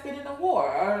world that's been in the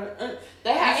war.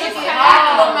 They have That's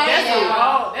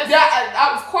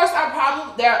of course,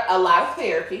 there are a lot of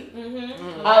therapy.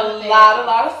 Mm-hmm. A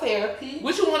lot of therapy.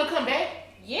 Would you want to come back?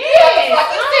 Yeah.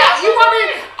 You want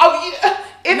me?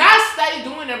 Not stay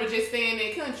doing that, but just stay in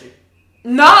that country.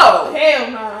 No. Hell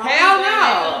no. Hell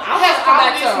no. I want to come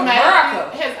back to America.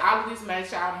 Has all of this made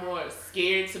y'all more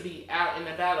scared to be out and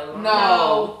about alone?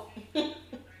 No.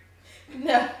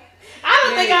 No. I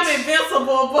don't think I'm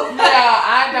invincible, but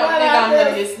I don't think I'm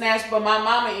gonna get snatched. But my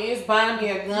mama is buying me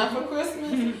a gun for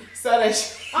Christmas, so that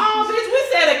oh, bitch, we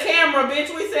said a camera,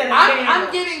 bitch. We said a camera.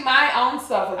 I'm getting my own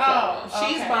stuff a camera. Oh,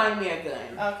 She's okay. buying me a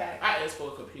gun. Okay. I asked for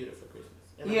a computer for Christmas.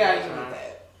 Yeah, you need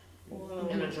that.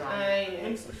 In a drum. I ain't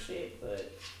into some shit,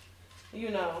 but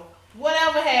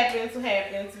whatever happens,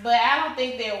 happens. But I don't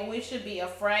think that we should be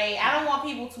afraid. I don't want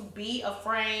people to be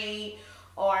afraid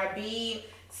or be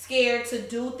scared to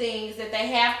do things that they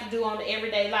have to do on the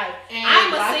everyday life. And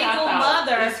I'm a like single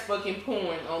mother. It's fucking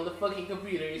porn on the fucking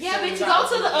computer. Yeah, but you go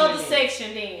to the other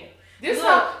section then. This Look.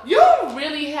 how you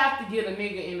really have to get a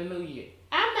nigga in the new year.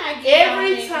 I'm not getting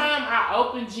Every time I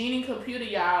open Genie computer,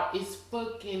 y'all, it's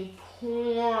fucking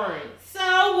porn. So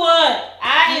what?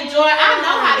 I enjoy. I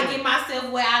know how to get myself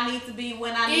where I need to be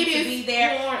when I need It to is be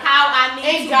there. porn. How I need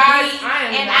And to guys, be. I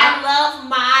am and not- I love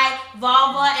my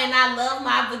vulva and I love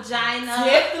my vagina.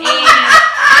 Definitely. And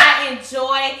I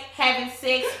enjoy having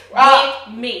sex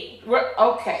with me.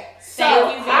 Okay. So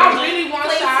Thank you very I much. really want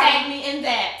Please y'all. tag me in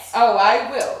that. Oh, I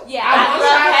will. Yeah, I I, want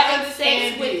love y'all to having understand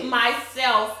sex with this.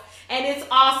 myself, and it's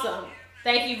awesome.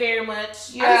 Thank you very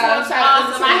much. Yeah, I just want y'all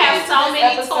to Awesome. I have so this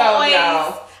many episode, toys.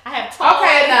 y'all. I have toys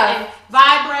Okay, enough. and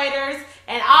vibrators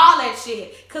and all that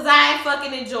shit. Cause I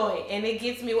fucking enjoy it, and it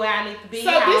gets me where I need to be.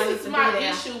 So how I need this is to my be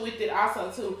there. issue with it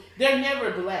also too. They're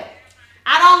never black.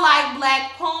 I don't like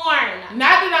black porn.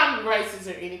 Not that I'm racist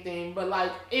or anything, but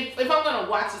like if I'm gonna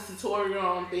watch a tutorial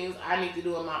on things I need to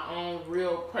do in my own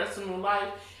real personal life,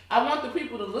 I want the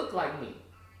people to look like me.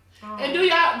 And do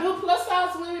plus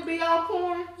size women be on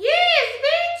porn? Yes,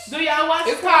 bitch. Do y'all watch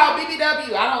It's porn? called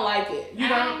BBW. I don't like it. You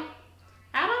don't?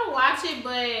 I don't watch it, but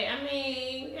I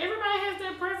mean, everybody has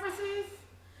their preferences.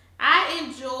 I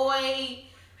enjoy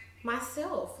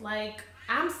myself. Like,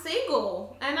 I'm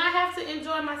single, and I have to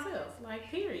enjoy myself. Like,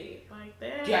 period. Like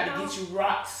that. Gotta get you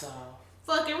rock soft.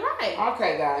 Fucking right.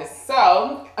 Okay, guys.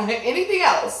 So, anything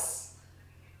else?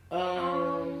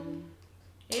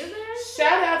 Is there?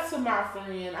 Shout out to my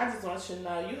friend. I just want you to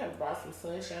know you have brought some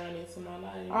sunshine into my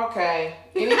life. Okay.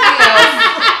 Anything else?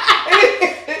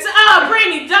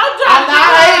 Brittany, don't drop I'm not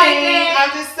her like hating. that.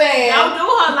 I'm just saying. Don't do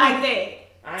her like that.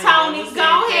 I ain't Tony, never said go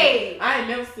that. ahead. I ain't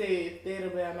never said that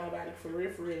about nobody for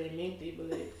real, and meant it,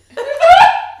 but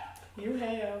you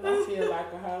have. I feel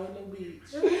like a hoe in the beach.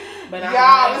 But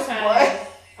Y'all, this boy.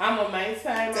 I'm a maintain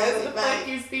my That's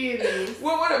motherfucking feelings.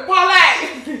 What it?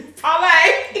 Parlay.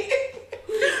 Parlay.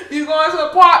 You going to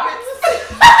apartments?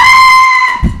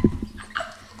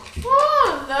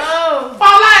 Oh no.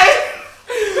 Parlay.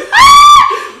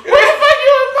 What the fuck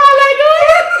you and Parlay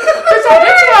doing? Bitch, I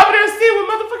bet you over there see what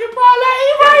motherfucking Parlay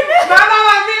is right now. No,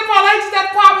 me and Parlay just at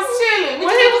apartments chilling.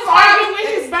 When he was arguing with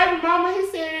his baby mama, he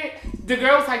said, the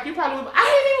girl was like, you probably would, I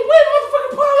ain't even with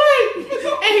motherfucking Parlay.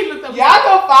 And he looked up. Y'all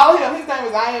go follow him. His name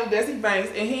is I Am Desi Banks,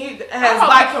 and he has hope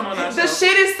like he come on our the show.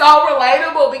 shit is so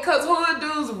relatable because hood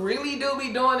dudes really do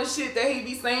be doing the shit that he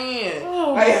be saying.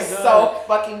 Oh Like, my it's God. so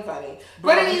fucking funny.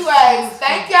 Bro, But it's anyways, so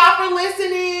thank y'all for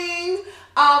listening.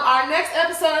 Our next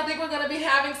episode, I think we're gonna be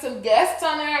having some guests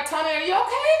on there. Tony, are you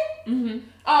okay? Mm-hmm.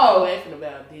 Oh, Laughing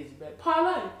about this, but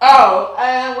Parlay.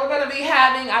 and we're gonna be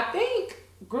having, I think,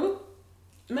 group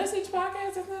message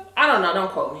podcast or something. I don't know.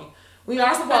 Don't quote me. We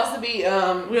are supposed to be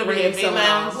We'll be bringing at someone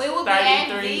V-Lounge. else. We will be at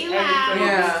 33, V-Lounge. 83.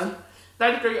 Yeah.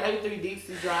 3383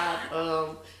 Dixie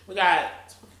Drive. We got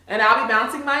And I'll be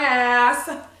bouncing my ass.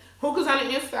 hookahs on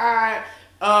the inside.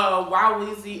 Wild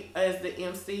Wizzy as the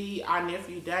MC. Our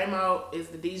nephew Damo is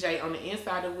the DJ on the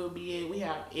inside that we'll be in. We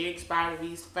have Eric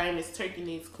Spiderby's famous turkey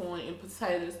necks, corn, and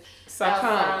potatoes. So come,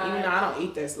 outside. even though I don't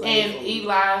eat this. And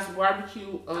Eli's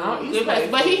barbecue. I don't eat Good place.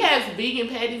 slave But he food. has vegan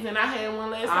patties, and I had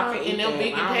one last I time, can eat and them that.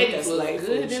 vegan I don't eat patties that was slave good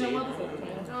food than a shit. motherfucker.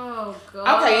 Man. Oh,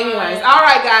 God. Okay, anyways. All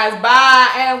right, guys. Bye.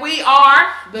 And we are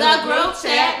The Group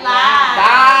Chat Live.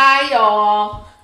 Bye, y'all.